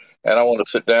somewhere. And I want to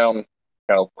sit down,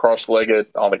 cross-legged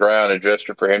on the ground and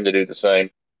gesture for him to do the same.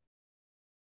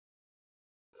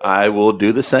 I will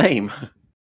do the same.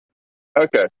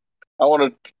 Okay. I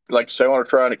want to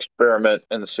try an experiment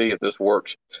and see if this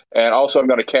works. And also, I'm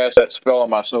going to cast that spell on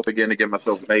myself again to give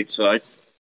myself an 8 sight.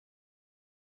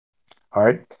 All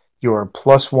right. You are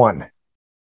 +1.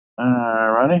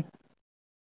 Alrighty.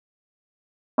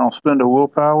 I'll spend a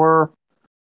willpower.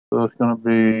 So it's going to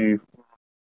be...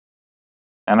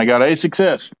 And I got a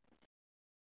success.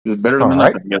 It's better than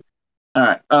nothing, I guess. All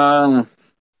right. All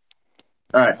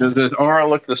right. Does this aura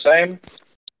look the same?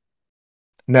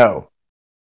 No.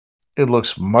 It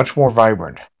looks much more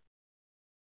vibrant.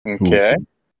 Okay.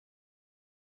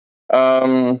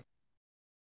 Oliver,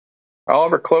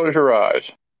 close your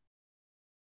eyes.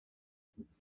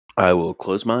 I will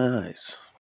close my eyes.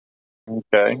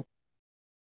 Okay.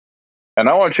 And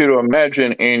I want you to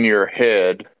imagine in your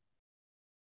head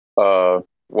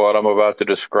what I'm about to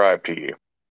describe to you.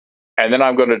 And then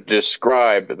I'm going to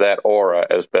describe that aura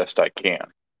as best I can.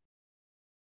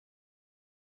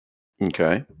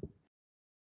 Okay.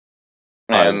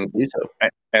 And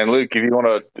Luke, if you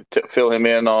want to fill him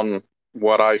in on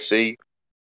what I see,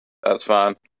 that's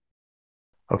fine.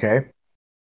 Okay.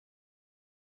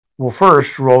 Well,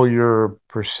 first, roll your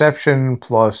perception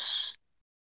plus.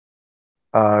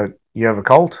 You have a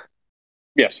cult?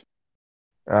 Yes.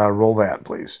 Roll that,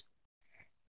 please.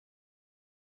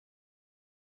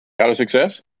 Got a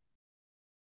success?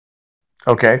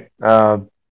 Okay.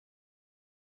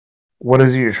 What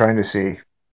is it you're trying to see?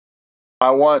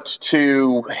 I want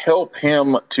to help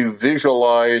him to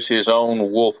visualize his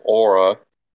own wolf aura.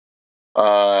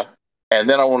 And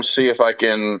then I want to see if I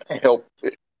can help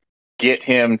get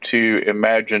him to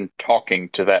imagine talking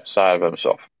to that side of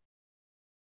himself.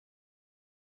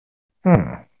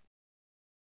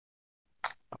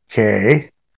 Okay.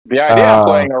 The idea I'm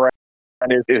playing around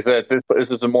is that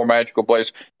this is a more magical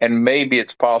place, and maybe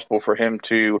it's possible for him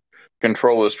to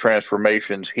control his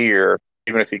transformations here,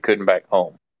 even if he couldn't back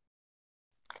home.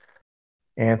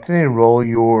 Anthony, roll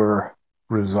your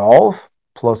resolve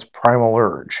plus primal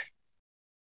urge.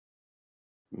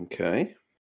 Okay.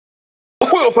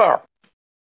 Willpower.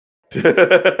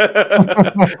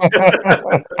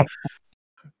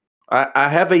 I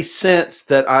have a sense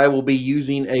that I will be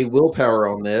using a willpower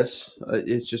on this.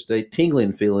 It's just a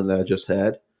tingling feeling that I just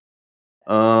had.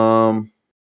 4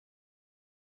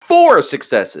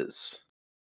 successes.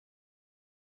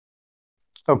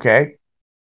 Okay.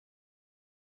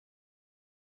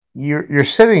 You're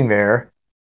sitting there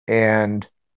and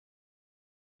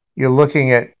you're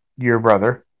looking at your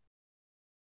brother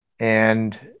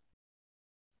and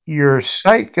your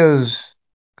sight goes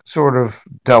sort of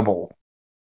double.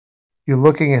 You're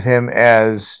looking at him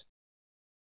as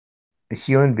a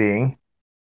human being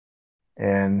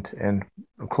and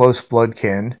a close blood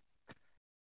kin,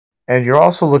 and you're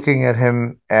also looking at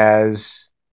him as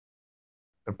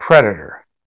a predator,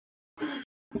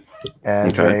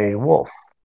 as Okay. a wolf.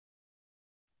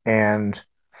 And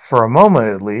for a moment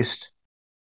at least,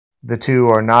 the two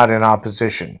are not in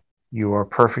opposition. You are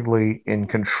perfectly in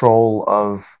control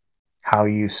of how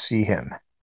you see him.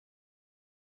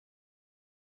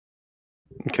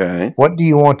 Okay. What do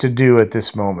you want to do at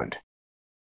this moment,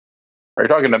 Are you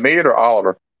talking to me or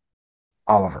Oliver?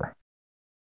 Oliver?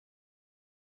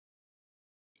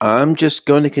 I'm just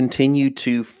going to continue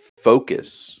to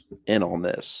focus in on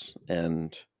this.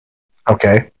 And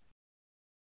Okay.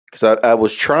 because I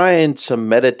was trying some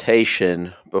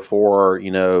meditation before,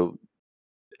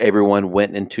 everyone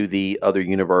went into the other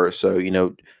universe. So,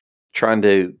 trying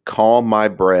to calm my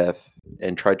breath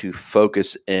and try to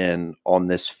focus in on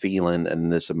this feeling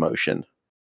and this emotion.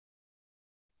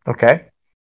 Okay.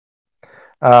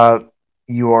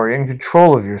 You are in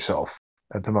control of yourself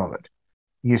at the moment.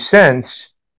 You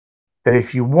sense that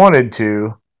if you wanted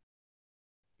to,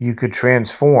 you could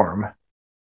transform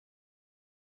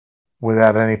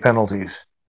without any penalties.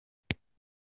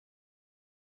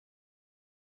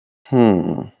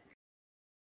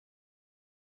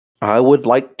 I would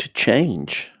like to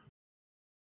change.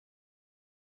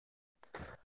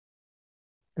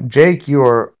 Jake, you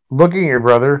are looking at your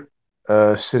brother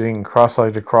sitting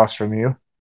cross-legged across from you,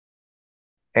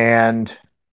 and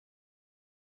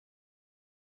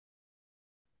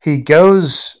he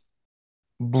goes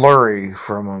blurry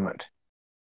for a moment.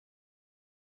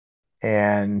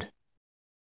 And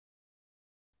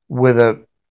with a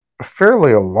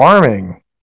fairly alarming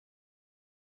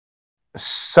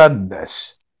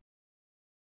suddenness,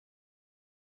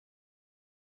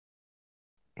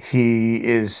 he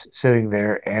is sitting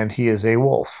there and he is a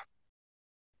wolf.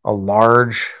 A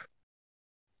large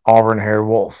auburn-haired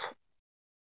wolf.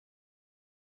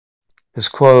 His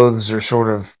clothes are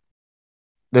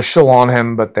they're still on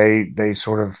him, but they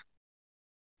sort of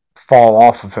fall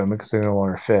off of him because they no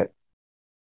longer fit.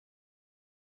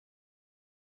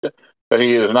 But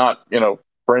he is not,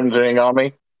 fringing on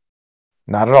me.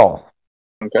 Not at all.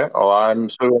 Okay. Well, I'm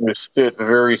still going to sit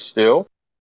very still.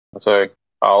 I say,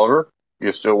 Oliver,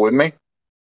 you still with me?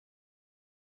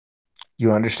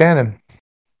 You understand him.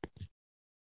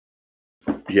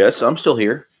 Yes, I'm still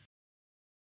here.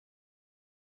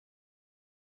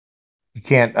 You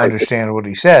can't understand what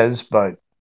he says, but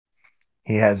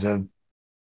he has a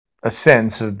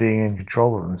sense of being in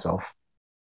control of himself.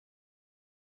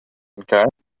 Okay.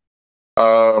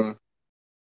 For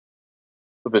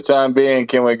the time being,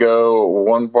 can we go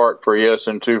 1 bark for yes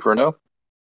and 2 for no?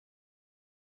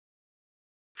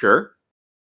 Sure.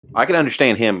 I can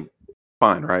understand him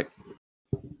fine, right?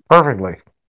 Perfectly.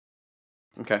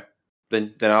 Okay.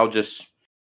 Then I'll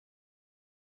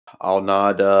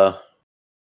nod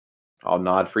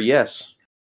for yes.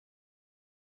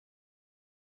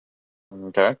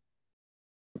 Okay.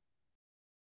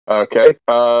 Okay.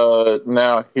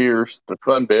 Now here's the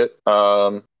fun bit.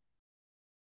 Can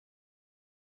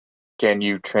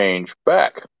you change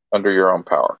back under your own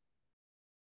power?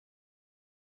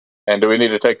 And do we need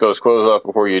to take those clothes off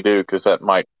before you do? Because that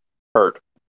might hurt.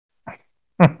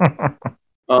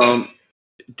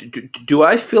 Do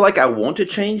I feel like I want to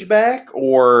change back,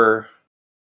 or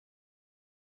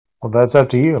Well, that's up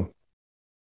to you.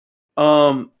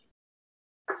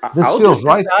 This I'll feels just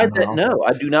right decide that now. no,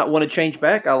 I do not want to change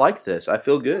back. I like this. I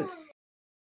feel good.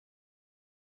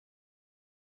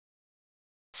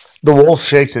 The wolf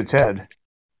shakes its head.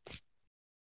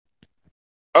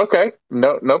 Okay,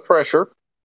 no pressure.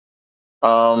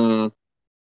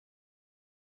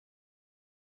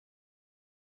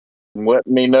 Let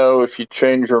me know if you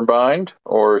change your mind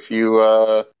or if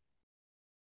you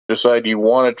decide you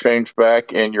want to change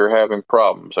back and you're having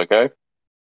problems. Okay.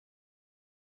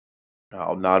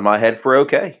 I'll nod my head for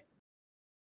okay.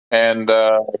 And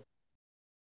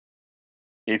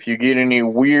if you get any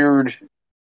weird,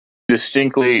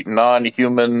 distinctly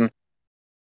non-human,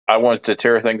 I want to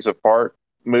tear things apart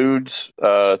moods,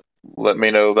 let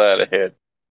me know that ahead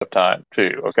of time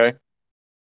too. Okay.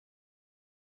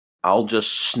 I'll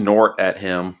just snort at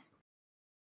him.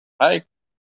 Hey,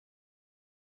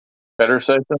 better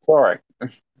safe than sorry.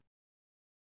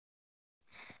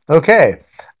 Okay.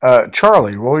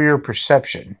 Charlie, roll your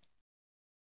perception.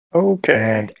 Okay.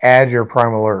 And add your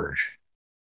primal urge.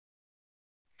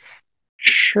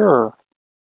 Sure.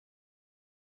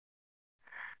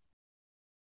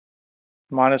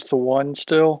 Minus the 1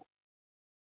 still?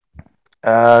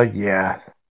 Yeah.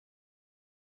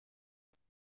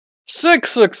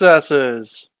 6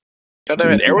 successes! God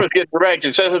damn it, everyone's getting direct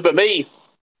successes but me.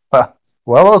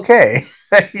 Well, okay.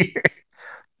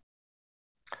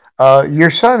 Your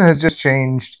son has just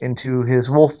changed into his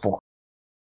wolf form.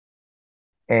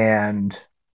 And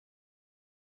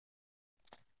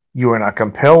you are not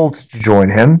compelled to join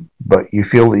him, but you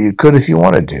feel that you could if you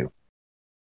wanted to.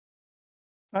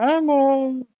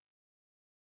 I'm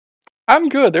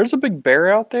good. There's a big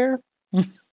bear out there.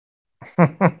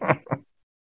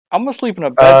 I'm gonna sleep in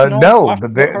a bed tonight. No, My the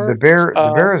foot hurts.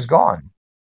 the bear is gone.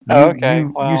 Okay,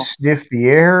 You well, sniff the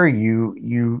air.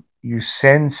 You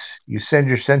sense. You send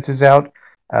your senses out.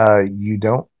 You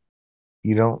don't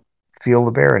feel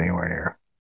the bear anywhere near.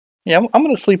 yeah, I'm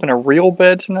gonna sleep in a real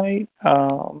bed tonight.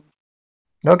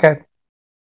 Okay.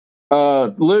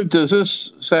 Luke, does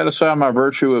this satisfy my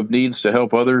virtue of needs to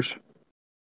help others?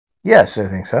 Yes, I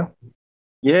think so.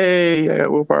 Yay! I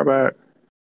got willpower back.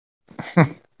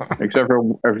 except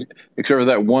for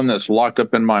that one that's locked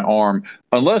up in my arm.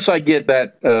 Unless I get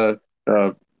that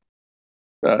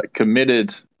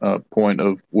committed point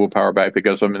of willpower back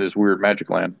because I'm in this weird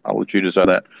magic land. I'll let you decide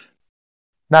that.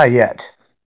 Not yet.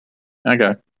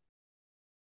 Okay.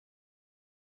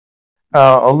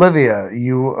 Olivia,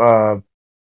 you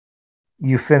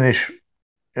finish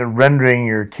rendering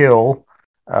your kill.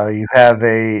 You have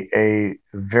a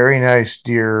very nice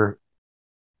deer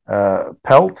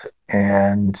pelt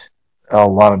and a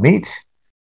lot of meat,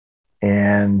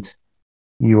 and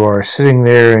you are sitting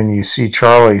there and you see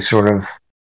Charlie sort of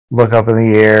look up in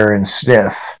the air and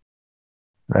sniff.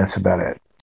 That's about it.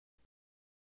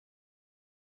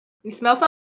 You smell something?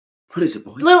 What is it,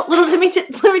 boy? Little Timmy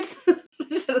just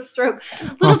had a stroke.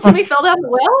 Little Timmy fell down the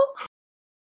well?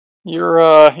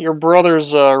 Your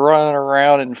brother's running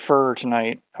around in fur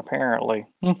tonight, apparently.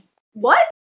 What?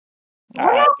 What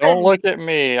happened? Don't look at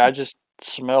me. I just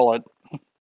smell it.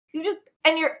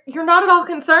 You're not at all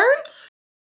concerned?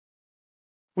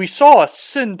 We saw a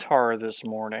centaur this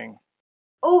morning.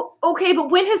 Oh, okay, but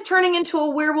when has turning into a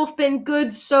werewolf been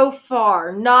good so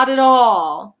far? Not at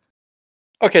all.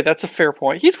 Okay, that's a fair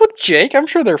point. He's with Jake. I'm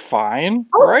sure they're fine,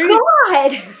 Oh,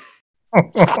 right?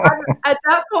 God! At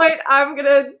that point, I'm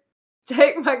gonna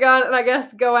take my gun and I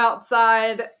guess go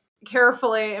outside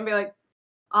carefully and be like,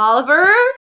 Oliver,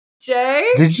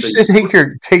 Jake. Did you say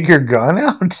take your gun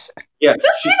out? Yeah. Just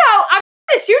I'm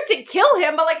gonna shoot to kill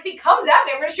him, but like if he comes at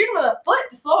me, I'm gonna shoot him with a foot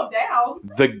to slow him down.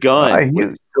 The gun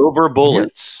with silver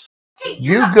bullets. Hey,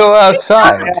 you go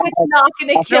outside. Not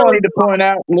gonna I kill him. need to point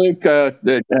out, Luke,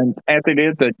 and Anthony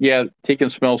did that. Yeah, he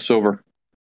can smell silver.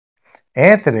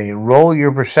 Anthony, roll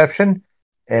your perception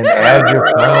and add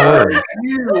your primal urge.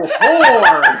 You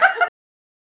whore!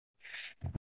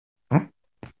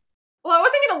 Well, I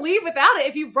wasn't gonna leave without it.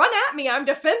 If you run at me, I'm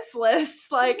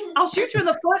defenseless. Like, I'll shoot you in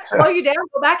the foot, slow you down,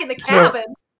 go back in the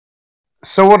cabin.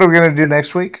 So what are we gonna do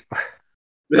next week?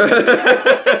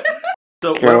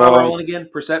 So what am I rolling again?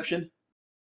 Perception?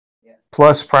 Yes.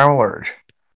 Plus primal urge.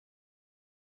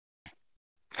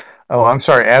 Oh, I'm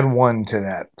sorry. Add 1 to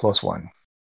that. Plus 1.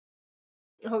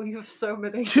 Oh, you have so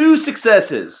many. 2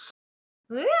 successes.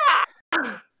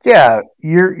 Yeah. Yeah,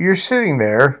 you're sitting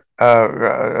there,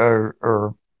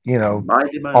 or you know,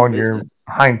 Minding my on business. your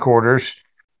hindquarters,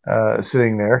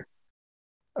 sitting there,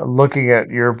 looking at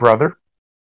your brother,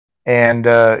 and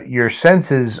your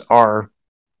senses are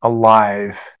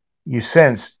alive. You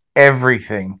sense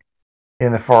everything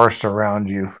in the forest around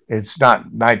you. It's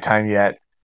not nighttime yet,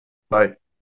 but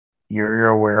you're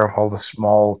aware of all the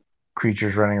small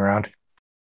creatures running around.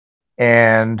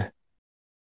 And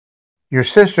your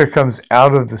sister comes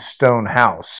out of the stone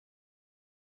house,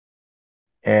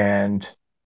 and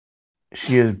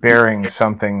she is bearing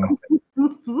something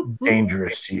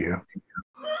dangerous to you.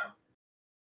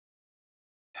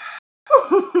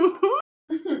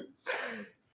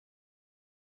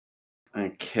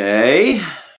 Okay.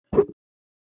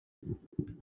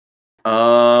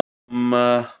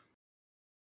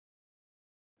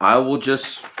 I will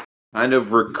just kind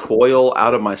of recoil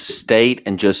out of my state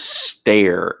and just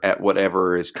stare at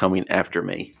whatever is coming after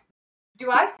me.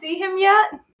 Do I see him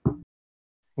yet?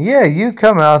 Yeah, you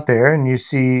come out there and you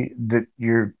see that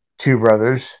your two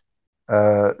brothers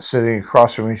sitting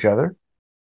across from each other.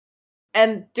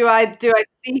 And do I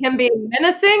see him being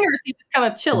menacing, or is he just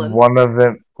kind of chilling? One of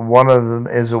them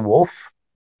is a wolf,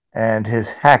 and his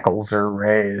hackles are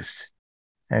raised,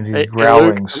 and he's Hey,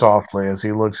 growling Luke, softly as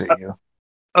he looks at you.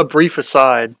 a brief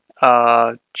aside.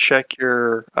 Check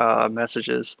your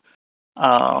messages.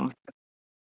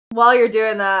 While you're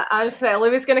doing that, I just say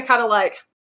Olivia's gonna kind of like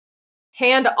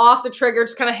hand off the trigger,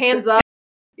 just kind of hands up,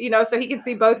 so he can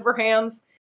see both of her hands,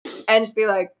 and just be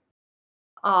like,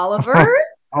 Oliver,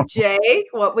 Jake,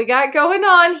 what we got going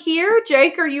on here?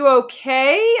 Jake, are you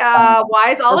okay? Why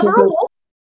is Oliver a wolf?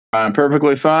 I'm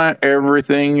perfectly fine.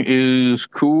 Everything is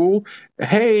cool.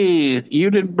 Hey, you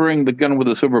didn't bring the gun with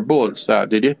the silver bullets out,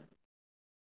 did you?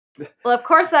 Well, of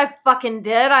course I fucking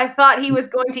did. I thought he was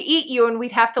going to eat you, and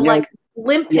we'd have to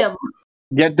limp him.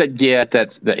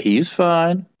 That he's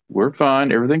fine. We're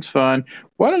fine. Everything's fine.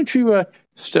 Why don't you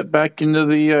step back into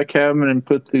the cabin and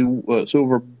put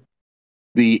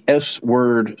the S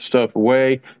word stuff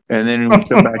away, and then we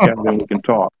come back out and we can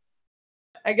talk.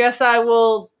 I guess I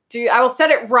will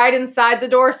set it right inside the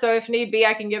door, so if need be,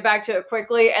 I can get back to it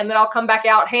quickly, and then I'll come back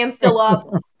out, hand still up,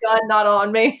 gun not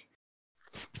on me.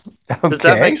 Okay. Does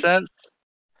that make sense,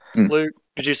 Luke?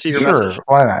 Did you see your message? Sure,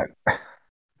 why not?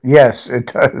 Yes, it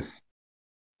does.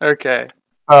 Okay.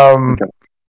 Okay.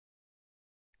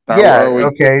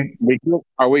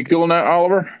 Are we cool now,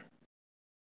 Oliver?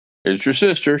 It's your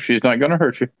sister. She's not going to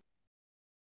hurt you.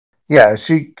 Yeah,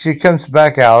 she comes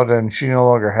back out, and she no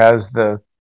longer has the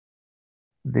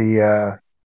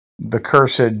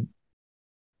cursed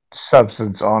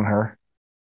substance on her.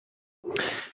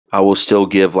 I will still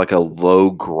give like a low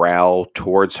growl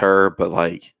towards her, but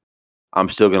like I'm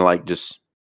still gonna like just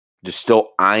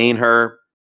still eyeing her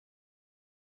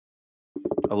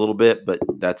a little bit, but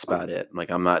that's about it.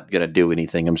 Like I'm not gonna do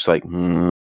anything. I'm just like,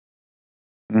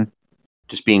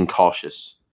 just being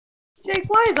cautious. Jake,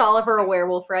 why is Oliver a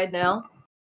werewolf right now?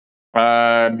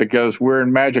 Because we're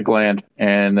in Magic Land,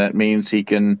 and that means he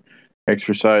can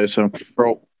exercise some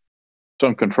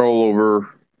control over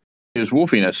his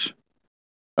wolfiness.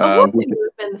 A wolf would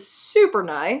have been super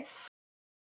nice.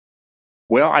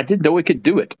 Well, I didn't know he could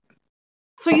do it.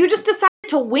 So you just decided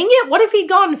to wing it? What if he'd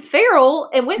gone feral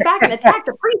and went back and attacked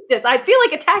a priestess? I feel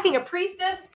like attacking a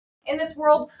priestess in this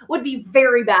world would be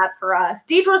very bad for us.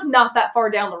 Deidre's not that far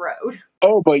down the road.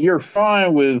 Oh, but you're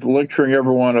fine with lecturing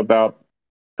everyone about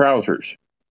trousers.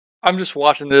 I'm just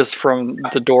watching this from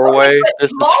the doorway.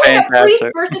 This is Mauling a priest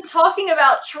fantastic. versus talking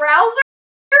about trousers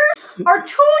are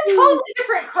two totally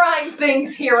different crime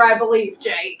things here, I believe,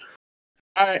 Jake.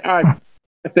 I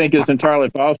think it's entirely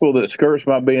possible that skirts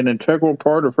might be an integral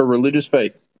part of her religious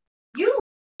faith. You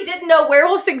didn't know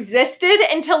werewolves existed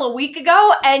until a week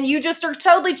ago, and you just are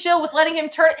totally chill with letting him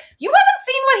turn. You haven't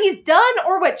seen what he's done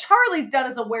or what Charlie's done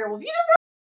as a werewolf. You just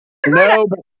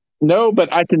No,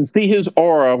 but I can see his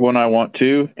aura when I want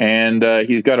to, and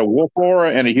he's got a wolf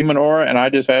aura and a human aura, and I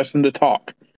just asked him to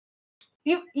talk.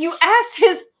 You asked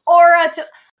his aura to.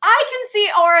 I can see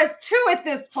auras too at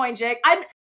this point, Jake.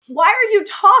 Why are you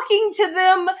talking to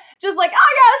them just like,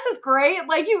 oh yeah, this is great?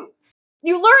 Like you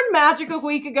learned magic a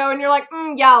week ago, and you're like,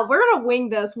 yeah, we're gonna wing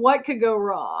this. What could go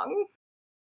wrong?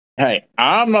 Hey,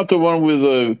 I'm not the one with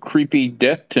a creepy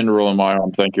death tendril in my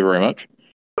arm. Thank you very much.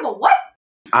 What?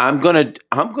 I'm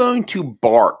going to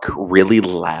bark really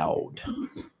loud,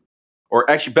 or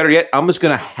actually, better yet, I'm just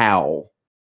gonna howl.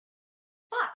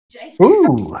 Fuck, Jake.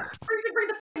 Ooh, Bring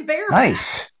the fucking bear nice.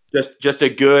 back. Just a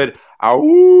good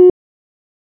ow.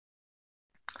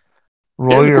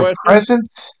 Roll your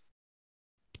presence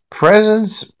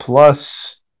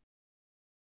plus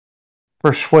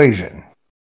persuasion.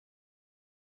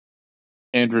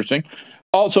 Interesting.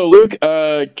 Also, Luke,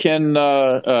 can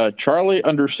Charlie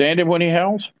understand him when he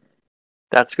howls?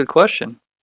 That's a good question.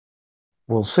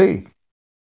 We'll see.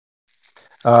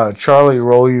 Charlie,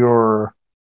 roll your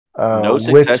No wits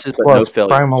successes, but no plus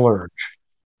failures. primal urge.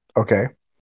 Okay.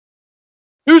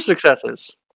 2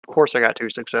 successes. Of course, I got 2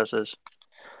 successes.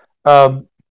 You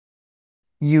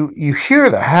hear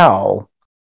the howl.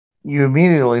 You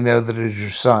immediately know that it is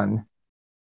your son.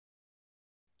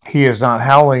 He is not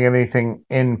howling anything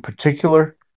in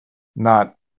particular.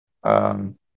 Not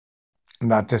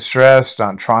not distress,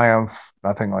 not triumph,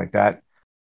 nothing like that.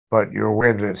 But you're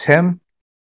aware that it's him.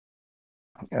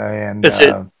 And Is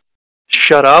it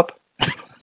shut up?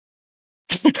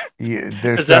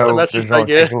 there's Is that the message there's no I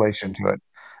get? articulation to it.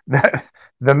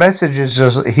 The message is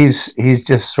just he's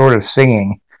just sort of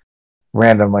singing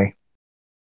randomly.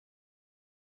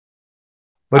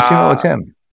 But you know it's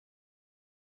him.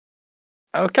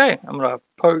 Okay, I'm gonna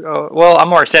poke. Well,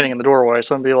 I'm already standing in the doorway,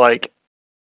 so I'm gonna be like,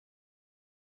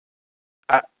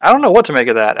 I don't know what to make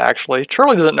of that. Actually,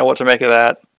 Charlie doesn't know what to make of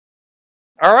that.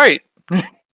 All right,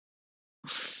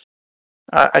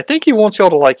 I think he wants y'all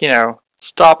to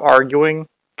stop arguing.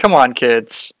 Come on,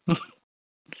 kids.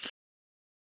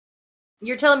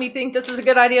 You're telling me you think this is a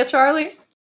good idea, Charlie?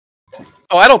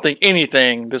 Oh, I don't think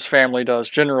anything this family does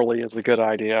generally is a good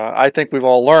idea. I think we've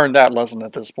all learned that lesson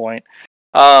at this point.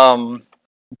 Well,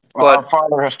 But our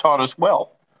father has taught us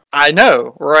well. I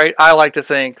know, right? I like to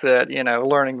think that,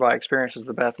 learning by experience is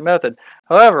the best method.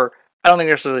 However, I don't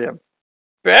think it's really a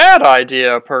bad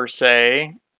idea per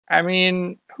se. I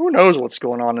mean, who knows what's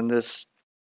going on in this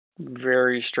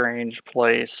very strange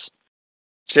place?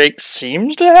 Jake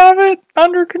seems to have it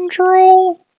under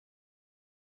control.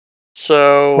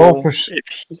 So,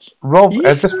 Roll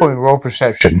at this point. Roll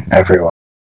perception, everyone.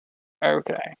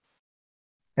 Okay.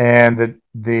 And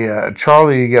the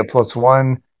Charlie you get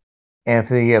 +1,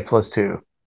 Anthony you get +2.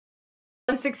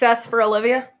 1 success for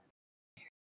Olivia.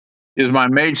 Is my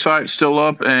mage sight still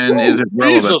up, and is it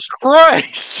relevant? Jesus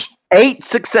Christ! 8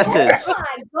 successes.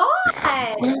 Oh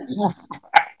my god!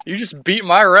 You just beat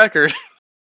my record.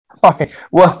 Okay.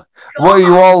 Well,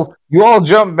 you all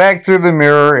jump back through the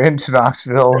mirror into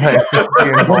Knoxville.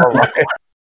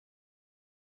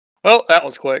 Well, that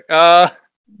was quick.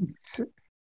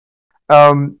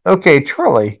 Okay,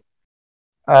 Charlie.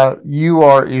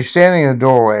 You're standing in the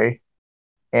doorway,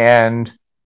 and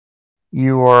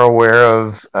you are aware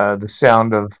of the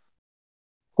sound of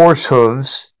horse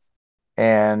hooves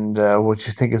and what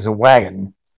you think is a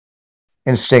wagon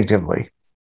instinctively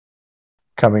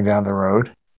coming down the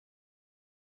road.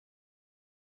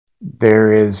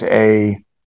 There is and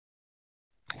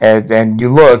you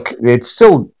look. It's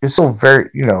still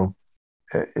very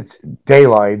it's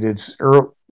daylight. It's early,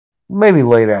 maybe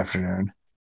late afternoon.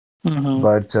 Mm-hmm.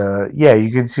 But yeah,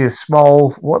 you can see a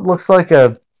small, what looks like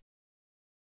a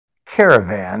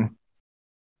caravan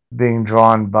being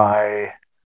drawn by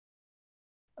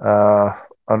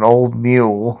an old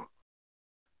mule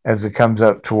as it comes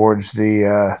up towards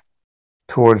the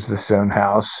stone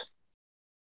house.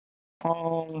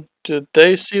 Did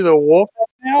they see the wolf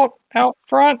out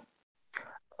front?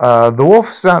 The wolf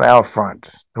is not out front.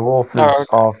 The wolf is okay.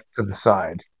 off to the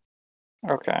side.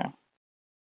 Okay.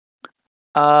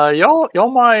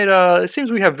 Y'all might. It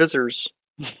seems we have visitors.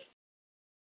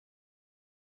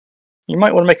 You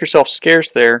might want to make yourself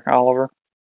scarce there, Oliver.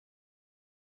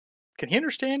 Can he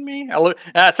understand me?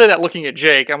 I say that looking at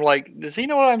Jake. I'm like, does he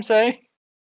know what I'm saying?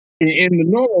 In the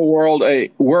normal world,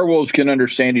 werewolves can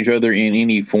understand each other in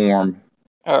any form.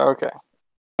 Oh, okay.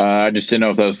 I just didn't know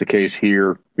if that was the case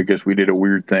here because we did a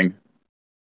weird thing.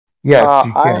 Yes,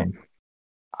 you can.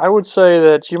 I would say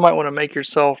that you might want to make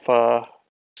yourself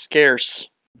scarce.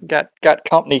 Got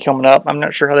company coming up. I'm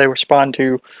not sure how they respond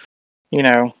to,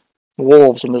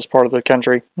 wolves in this part of the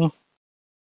country.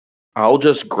 I'll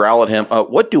just growl at him.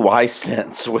 What do I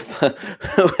sense with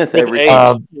everything?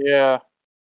 8. Yeah.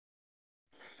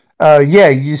 Yeah,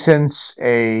 you sense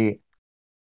a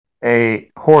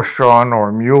horse-drawn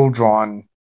or mule-drawn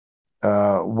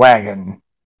wagon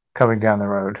coming down the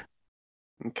road.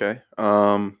 Okay.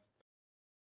 I'm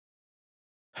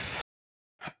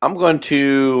going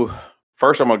to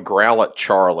growl at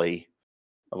Charlie.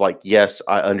 Like, yes,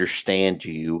 I understand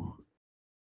you.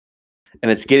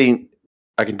 And I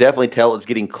can definitely tell it's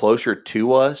getting closer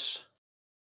to us.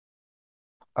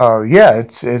 Yeah,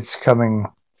 it's coming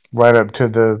right up to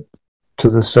the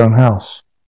stone house.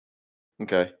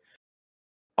 Okay.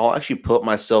 I'll actually put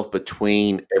myself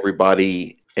between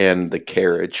everybody and the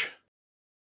carriage.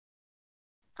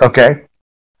 Okay.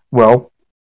 Well,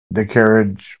 the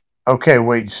carriage. Okay,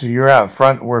 wait. So you're out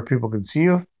front where people can see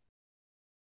you?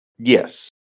 Yes.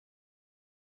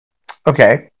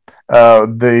 Okay.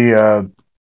 The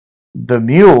the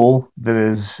mule that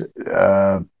is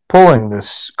pulling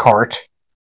this cart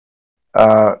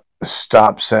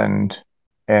stops and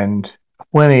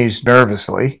whinnies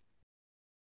nervously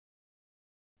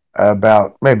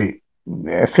about maybe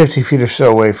 50 feet or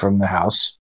so away from the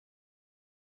house.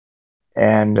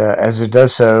 And as it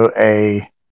does so, a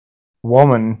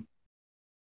woman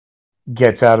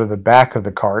gets out of the back of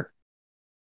the cart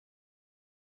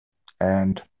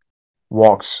and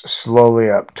walks slowly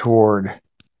up toward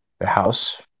the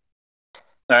house.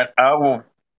 I will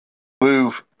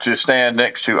move to stand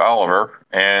next to Oliver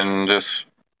and just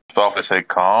softly say,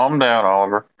 "Calm down,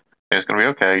 Oliver. It's going to be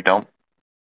okay. Don't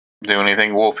do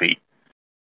anything wolfy."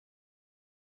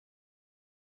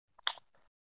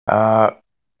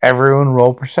 Everyone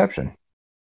roll perception.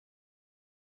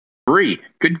 3.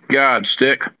 Good God,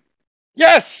 Stick.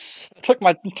 Yes, took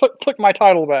my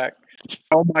title back.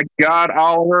 Oh my God,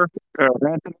 Oliver.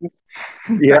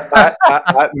 Yeah,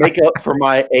 I make up for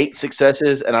my 8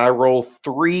 successes, and I roll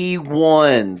 3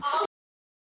 1s.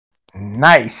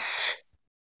 Nice.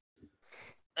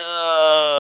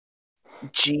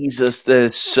 Jesus,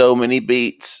 there's so many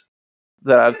beats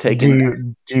that I've Do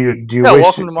taken. you Yeah, wish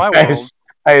welcome to my world.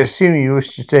 I assume you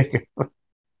wish to take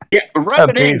Yeah, a rub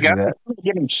it in, beat for guys. that. I'm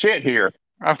getting shit here.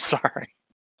 I'm sorry.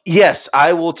 Yes,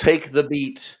 I will take the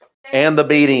beat and the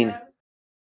beating.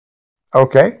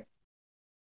 Okay.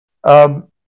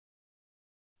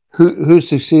 Who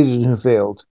succeeded and who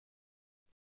failed?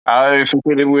 I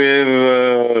succeeded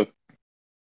with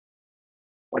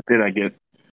what did I get?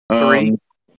 3.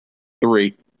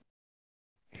 3.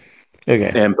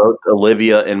 Okay. And both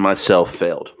Olivia and myself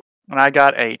failed. And I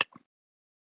got 8.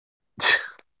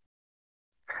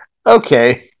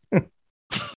 Okay.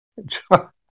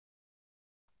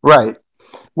 Right.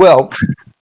 Well,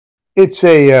 it's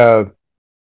a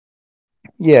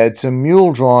it's a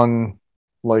mule drawn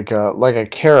like a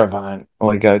caravan,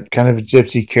 like a kind of a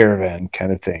gypsy caravan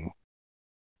kind of thing.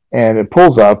 And it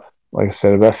pulls up, like I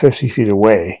said, about 50 feet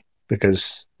away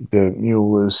because the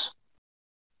mule is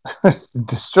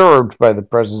disturbed by the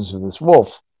presence of this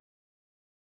wolf.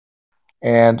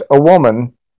 And a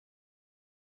woman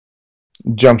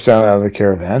jumps down out of the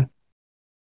caravan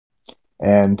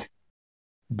and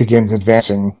begins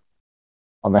advancing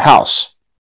on the house.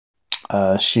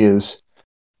 She is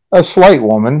a slight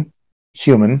woman,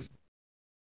 human,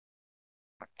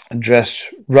 dressed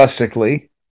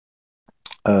rustically,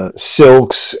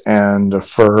 silks and a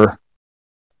fur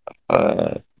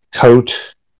coat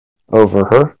over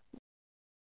her.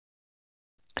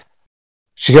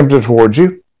 She comes up towards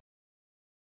you,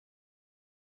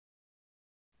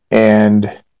 and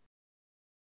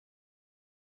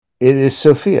it is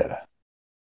Sophia.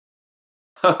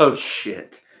 Oh,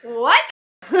 shit. What?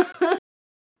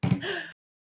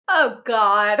 Oh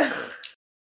God.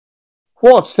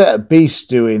 What's that beast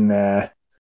doing there?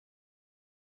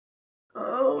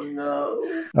 Oh, no.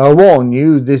 I warn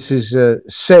you, this is a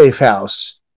safe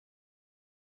house.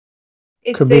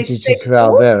 It's a Committed to safe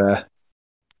Calvera.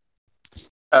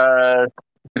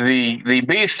 The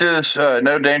beast is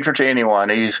no danger to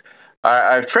anyone.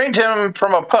 I've trained him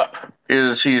from a pup.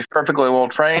 He's perfectly well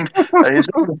trained. His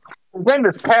name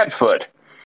is Padfoot.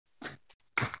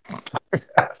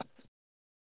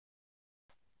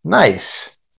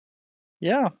 Nice.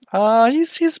 Yeah.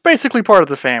 He's basically part of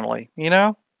the family, you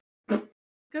know?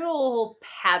 Good old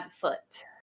Padfoot.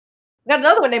 Got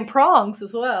another one named Prongs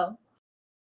as well.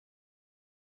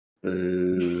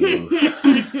 Boo.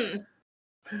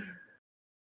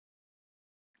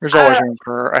 There's always room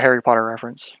for a Harry Potter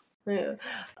reference. Yeah.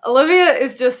 Olivia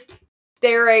is just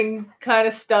staring, kind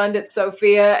of stunned at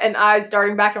Sophia, and eyes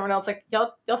darting back at everyone else. Like,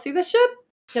 y'all see this shit?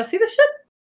 Y'all see this shit?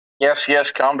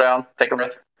 Yes, calm down. Take a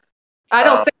breath. I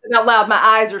don't say it out loud. My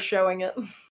eyes are showing it.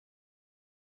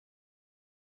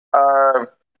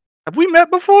 Have we met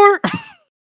before?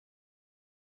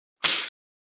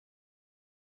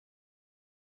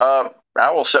 I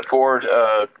will step forward.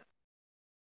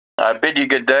 I bid you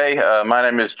good day. My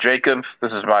name is Jacob.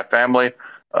 This is my family.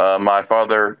 My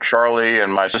father, Charlie,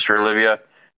 and my sister, Olivia,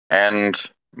 and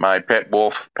my pet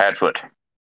wolf, Padfoot.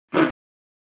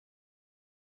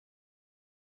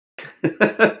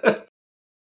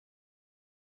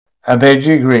 I bid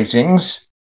you greetings.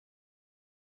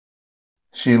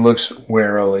 She looks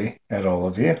warily at all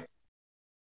of you.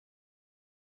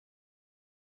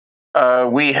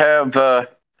 We have the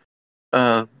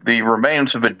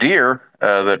remains of a deer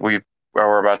that we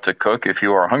are about to cook if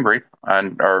you are hungry,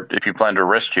 or if you plan to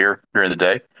rest here during the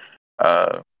day.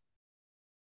 Are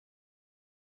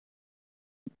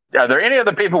there any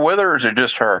other people with her, or is it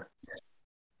just her?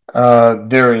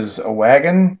 There is a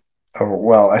wagon Oh,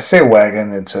 well, I say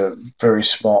wagon. It's a very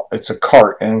small. It's a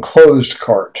cart, an enclosed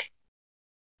cart.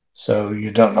 So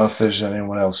you don't know if there's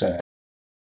anyone else in it.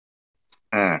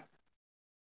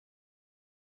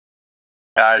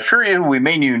 I assure you, we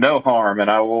mean you no harm,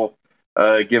 and I will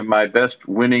give my best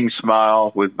winning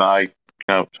smile with my,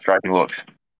 striking looks.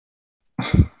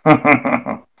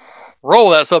 Roll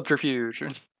that subterfuge.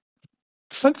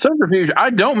 That's subterfuge. I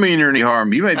don't mean you any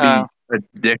harm. You may be Oh. a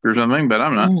dick or something, but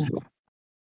I'm not.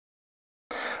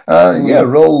 Yeah,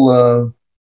 roll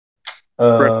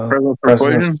Presence presence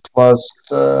persuasion. plus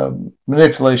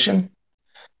manipulation,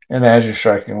 and as your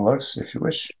striking looks, if you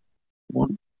wish.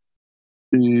 1,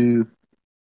 2,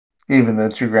 Even though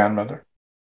it's your grandmother.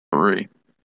 3.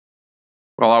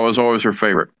 Well, I was always her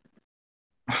favorite.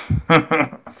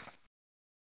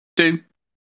 2.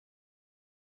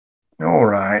 All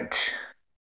right.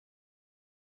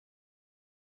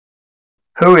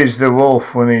 Who is the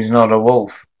wolf when he's not a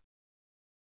wolf?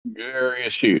 Very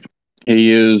astute.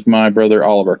 He is my brother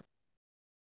Oliver.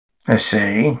 I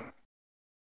see.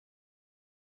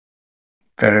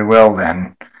 Very well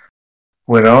then.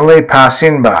 We're only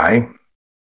passing by.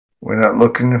 We're not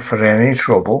looking for any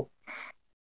trouble.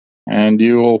 And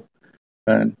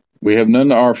we have none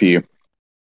to offer you.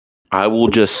 I will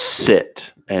just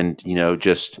sit and,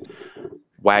 just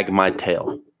wag my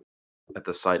tail at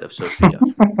the sight of Sophia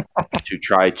to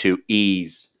try to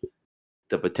ease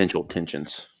the potential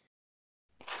tensions.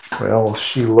 Well,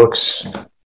 she looks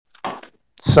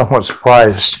somewhat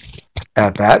surprised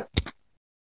at that.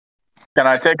 Can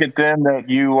I take it then that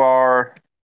you are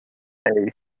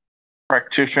a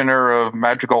practitioner of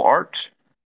magical arts?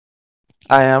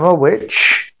 I am a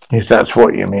witch, if that's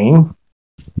what you mean.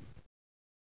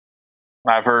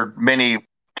 I've heard many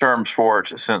terms for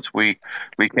it since we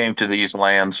came to these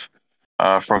lands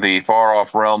from the far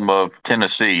off realm of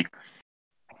Tennessee.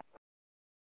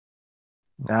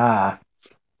 Ah,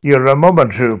 you're a mumma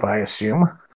troop, I assume.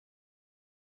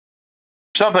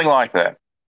 Something like that.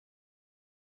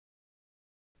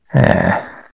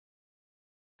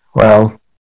 Well,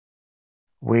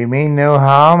 we mean no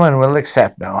harm and will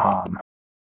accept no harm.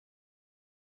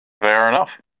 Fair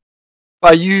enough.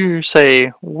 By you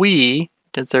say we,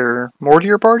 is there more to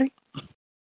your party?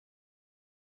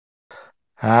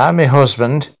 My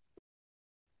husband.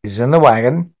 He's in the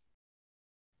wagon.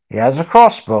 He has a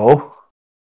crossbow.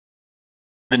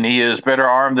 Then he is better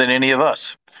armed than any of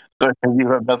us. So you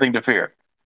have nothing to fear.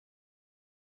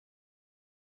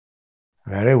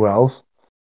 Very well.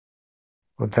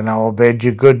 But then I will bid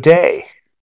you good day.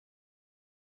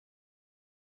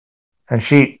 And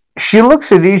she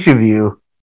looks at each of you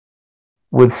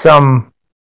with an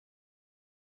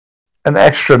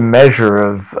extra measure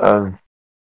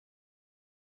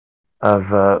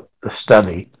of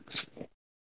study,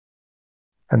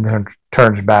 and then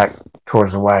turns back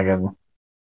towards the wagon.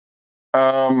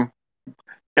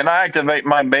 Can I activate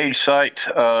my mage sight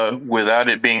without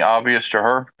it being obvious to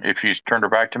her if she's turned her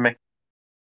back to me?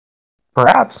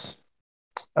 Perhaps.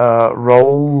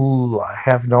 Roll. I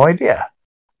have no idea.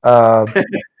 Do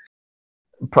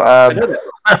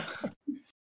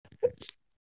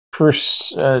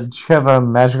you have a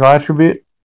magical attribute?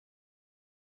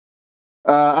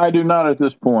 I do not at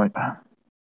this point.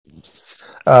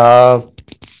 I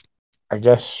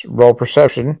guess roll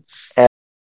perception. Add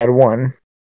 1.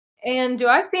 And do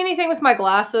I see anything with my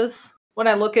glasses when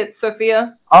I look at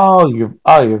Sophia?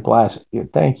 Your glasses.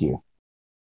 Thank you.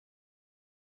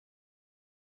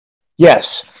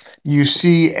 Yes, you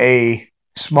see a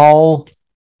small,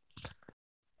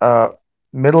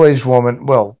 middle-aged woman.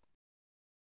 Well,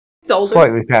 It's older.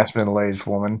 slightly past middle-aged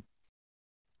woman.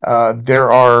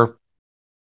 There are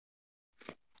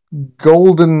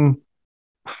golden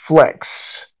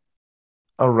flecks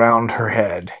around her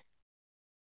head.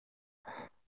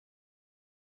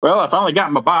 Well, I finally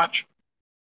got my botch.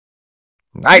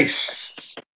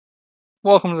 Nice.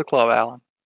 Welcome to the club, Alan.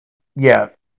 Yeah,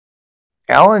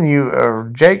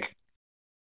 Alan, Jake,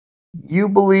 you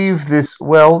believe this?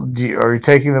 Well, are you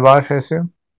taking the botch? I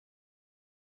assume.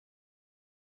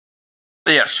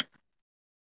 Yes.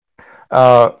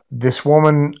 This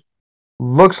woman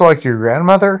looks like your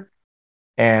grandmother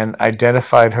and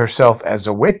identified herself as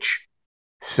a witch.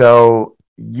 So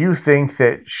you think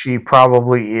that she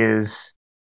probably is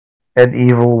an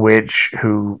evil witch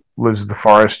who lives in the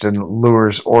forest and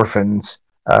lures orphans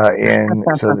in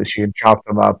so that she can chop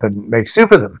them up and make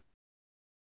soup of them.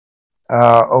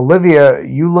 Olivia,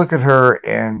 you look at her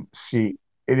and see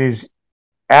it is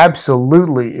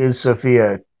absolutely is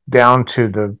Sophia down to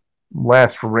the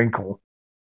last wrinkle.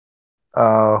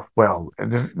 Well,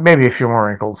 maybe a few more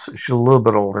wrinkles. She's a little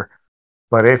bit older,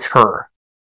 but it's her.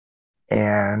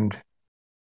 and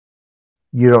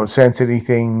you don't sense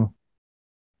anything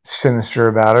sinister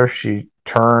about her. She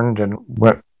turned and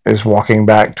is walking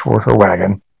back toward her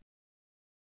wagon.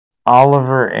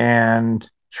 Oliver and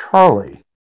Charlie,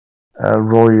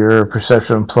 roll your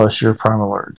perception plus your prime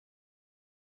alert.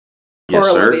 Yes,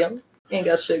 Poor sir. Olivia. Ain't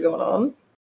got shit going on.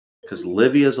 Because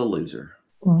Livia's a loser.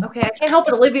 Okay, I can't help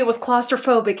it. Olivia was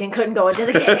claustrophobic and couldn't go into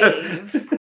the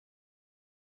cave.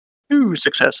 2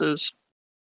 successes.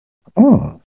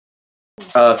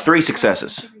 3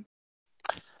 successes.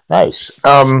 Nice.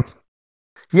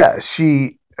 Yeah,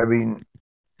 she. I mean,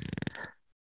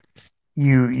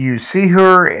 you see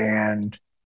her, and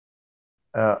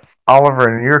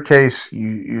Oliver. In your case,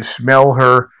 you smell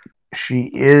her.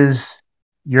 She is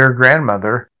your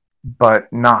grandmother,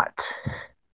 but not.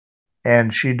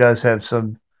 And she does have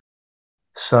some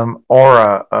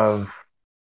aura of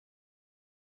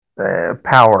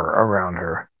power around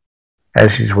her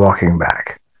as she's walking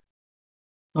back.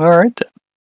 All right.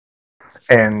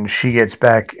 And she gets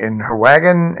back in her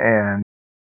wagon and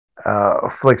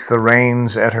flicks the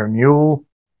reins at her mule,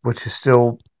 which is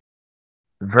still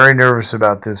very nervous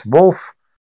about this wolf,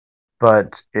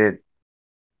 but it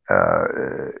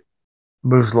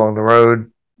moves along the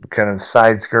road, kind of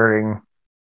side skirting.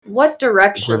 What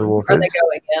direction Where the wolf are they is?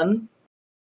 going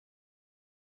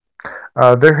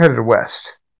in? They're headed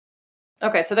west.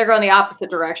 Okay, so they're going the opposite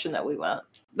direction that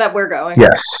we're going.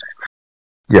 Yes.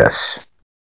 Yes.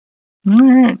 All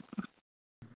right.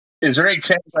 Is there any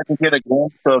chance I can get a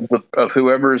glimpse of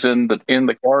whoever's in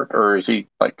the cart, or is he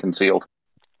like concealed?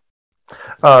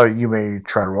 You may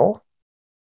try to roll.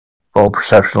 Roll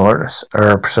perception awareness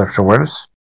or perception awareness.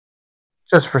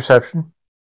 Just perception.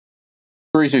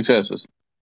 3 successes.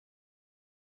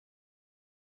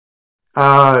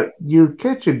 You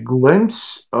catch a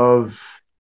glimpse of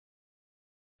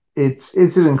it's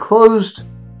an enclosed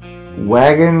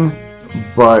wagon,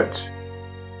 but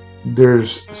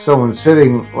there's someone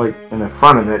sitting like in the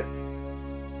front of it,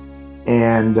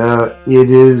 and it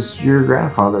is your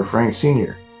grandfather, Frank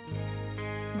Sr.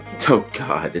 Oh,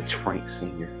 God, it's Frank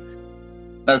Sr.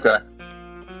 Okay.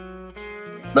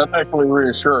 That's actually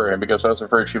reassuring because I was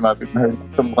afraid she might be married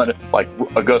to someone like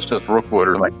Augustus Rookwood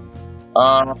or like.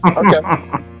 Okay.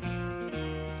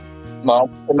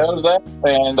 Mom knows that,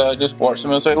 and just watch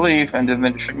them as they leave, and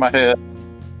then shake my head.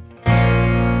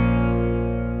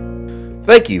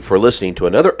 Thank you for listening to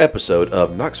another episode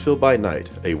of Knoxville by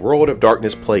Night, a World of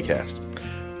Darkness playcast.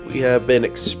 We have been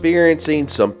experiencing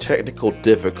some technical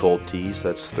difficulties.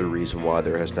 That's the reason why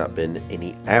there has not been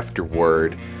any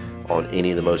afterword on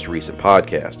any of the most recent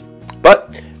podcasts.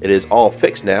 But it is all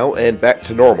fixed now and back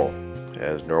to normal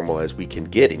as we can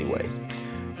get anyway.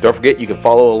 Don't forget you can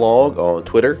follow along on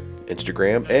Twitter,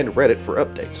 Instagram, and Reddit for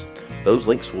updates. Those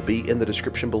links will be in the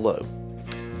description below.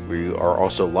 We are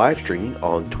also live streaming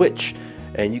on Twitch,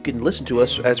 and you can listen to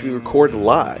us as we record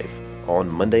live on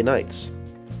Monday nights.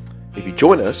 If you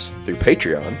join us through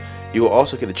Patreon, you will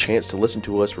also get a chance to listen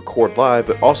to us record live,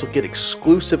 but also get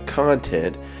exclusive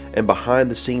content and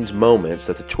behind-the-scenes moments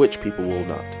that the Twitch people will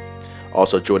not.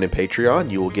 Also, joining Patreon,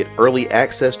 you will get early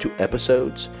access to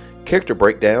episodes, character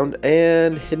breakdown,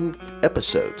 and hidden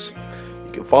episodes.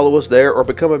 You can follow us there or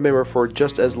become a member for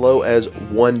just as low as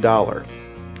 $1.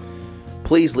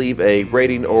 Please leave a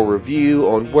rating or review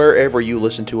on wherever you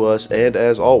listen to us, and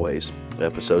as always,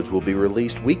 episodes will be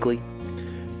released weekly.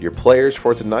 Your players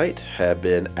for tonight have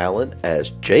been Alan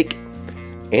as Jake,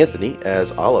 Anthony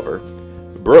as Oliver,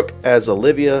 Brooke as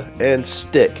Olivia, and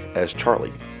Stick as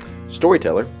Charlie.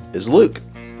 Storyteller is Luke.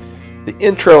 The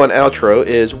intro and outro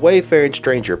is Wayfaring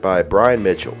Stranger by Brian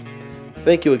Mitchell.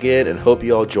 Thank you again, and hope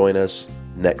you all join us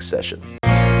next session.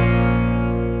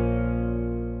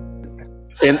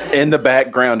 In the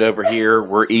background over here,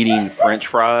 we're eating French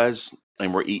fries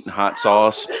and we're eating hot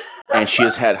sauce. And she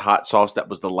has had hot sauce that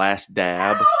was the last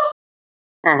dab.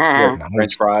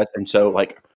 French fries, and so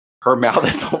like her mouth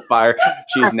is on fire.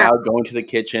 She is now going to the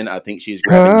kitchen. I think she's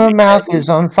grabbing. Her mouth is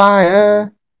on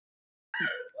fire.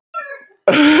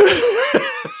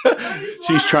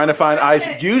 She's trying to find ice.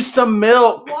 Use some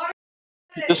milk.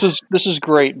 This is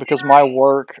great because my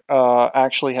work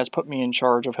actually has put me in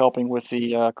charge of helping with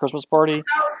the Christmas party,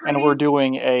 and we're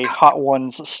doing a Hot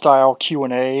Ones style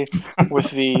Q&A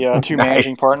with the two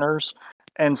managing partners,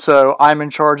 and so I'm in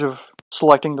charge of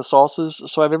selecting the sauces.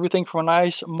 So I have everything from a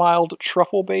nice mild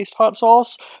truffle based hot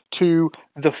sauce to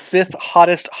the 5th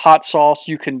hottest hot sauce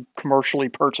you can commercially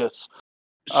purchase.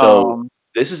 So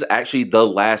This is actually the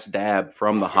last dab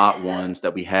from the hot ones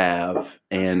that we have,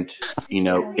 and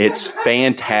it's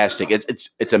fantastic.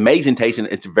 It's amazing tasting.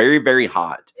 It's very, very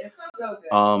hot.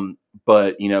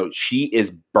 But she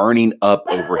is burning up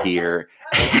over here,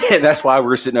 and that's why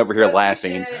we're sitting over here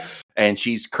laughing. And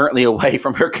she's currently away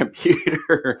from her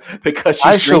computer because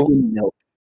she's drinking milk.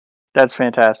 That's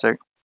fantastic.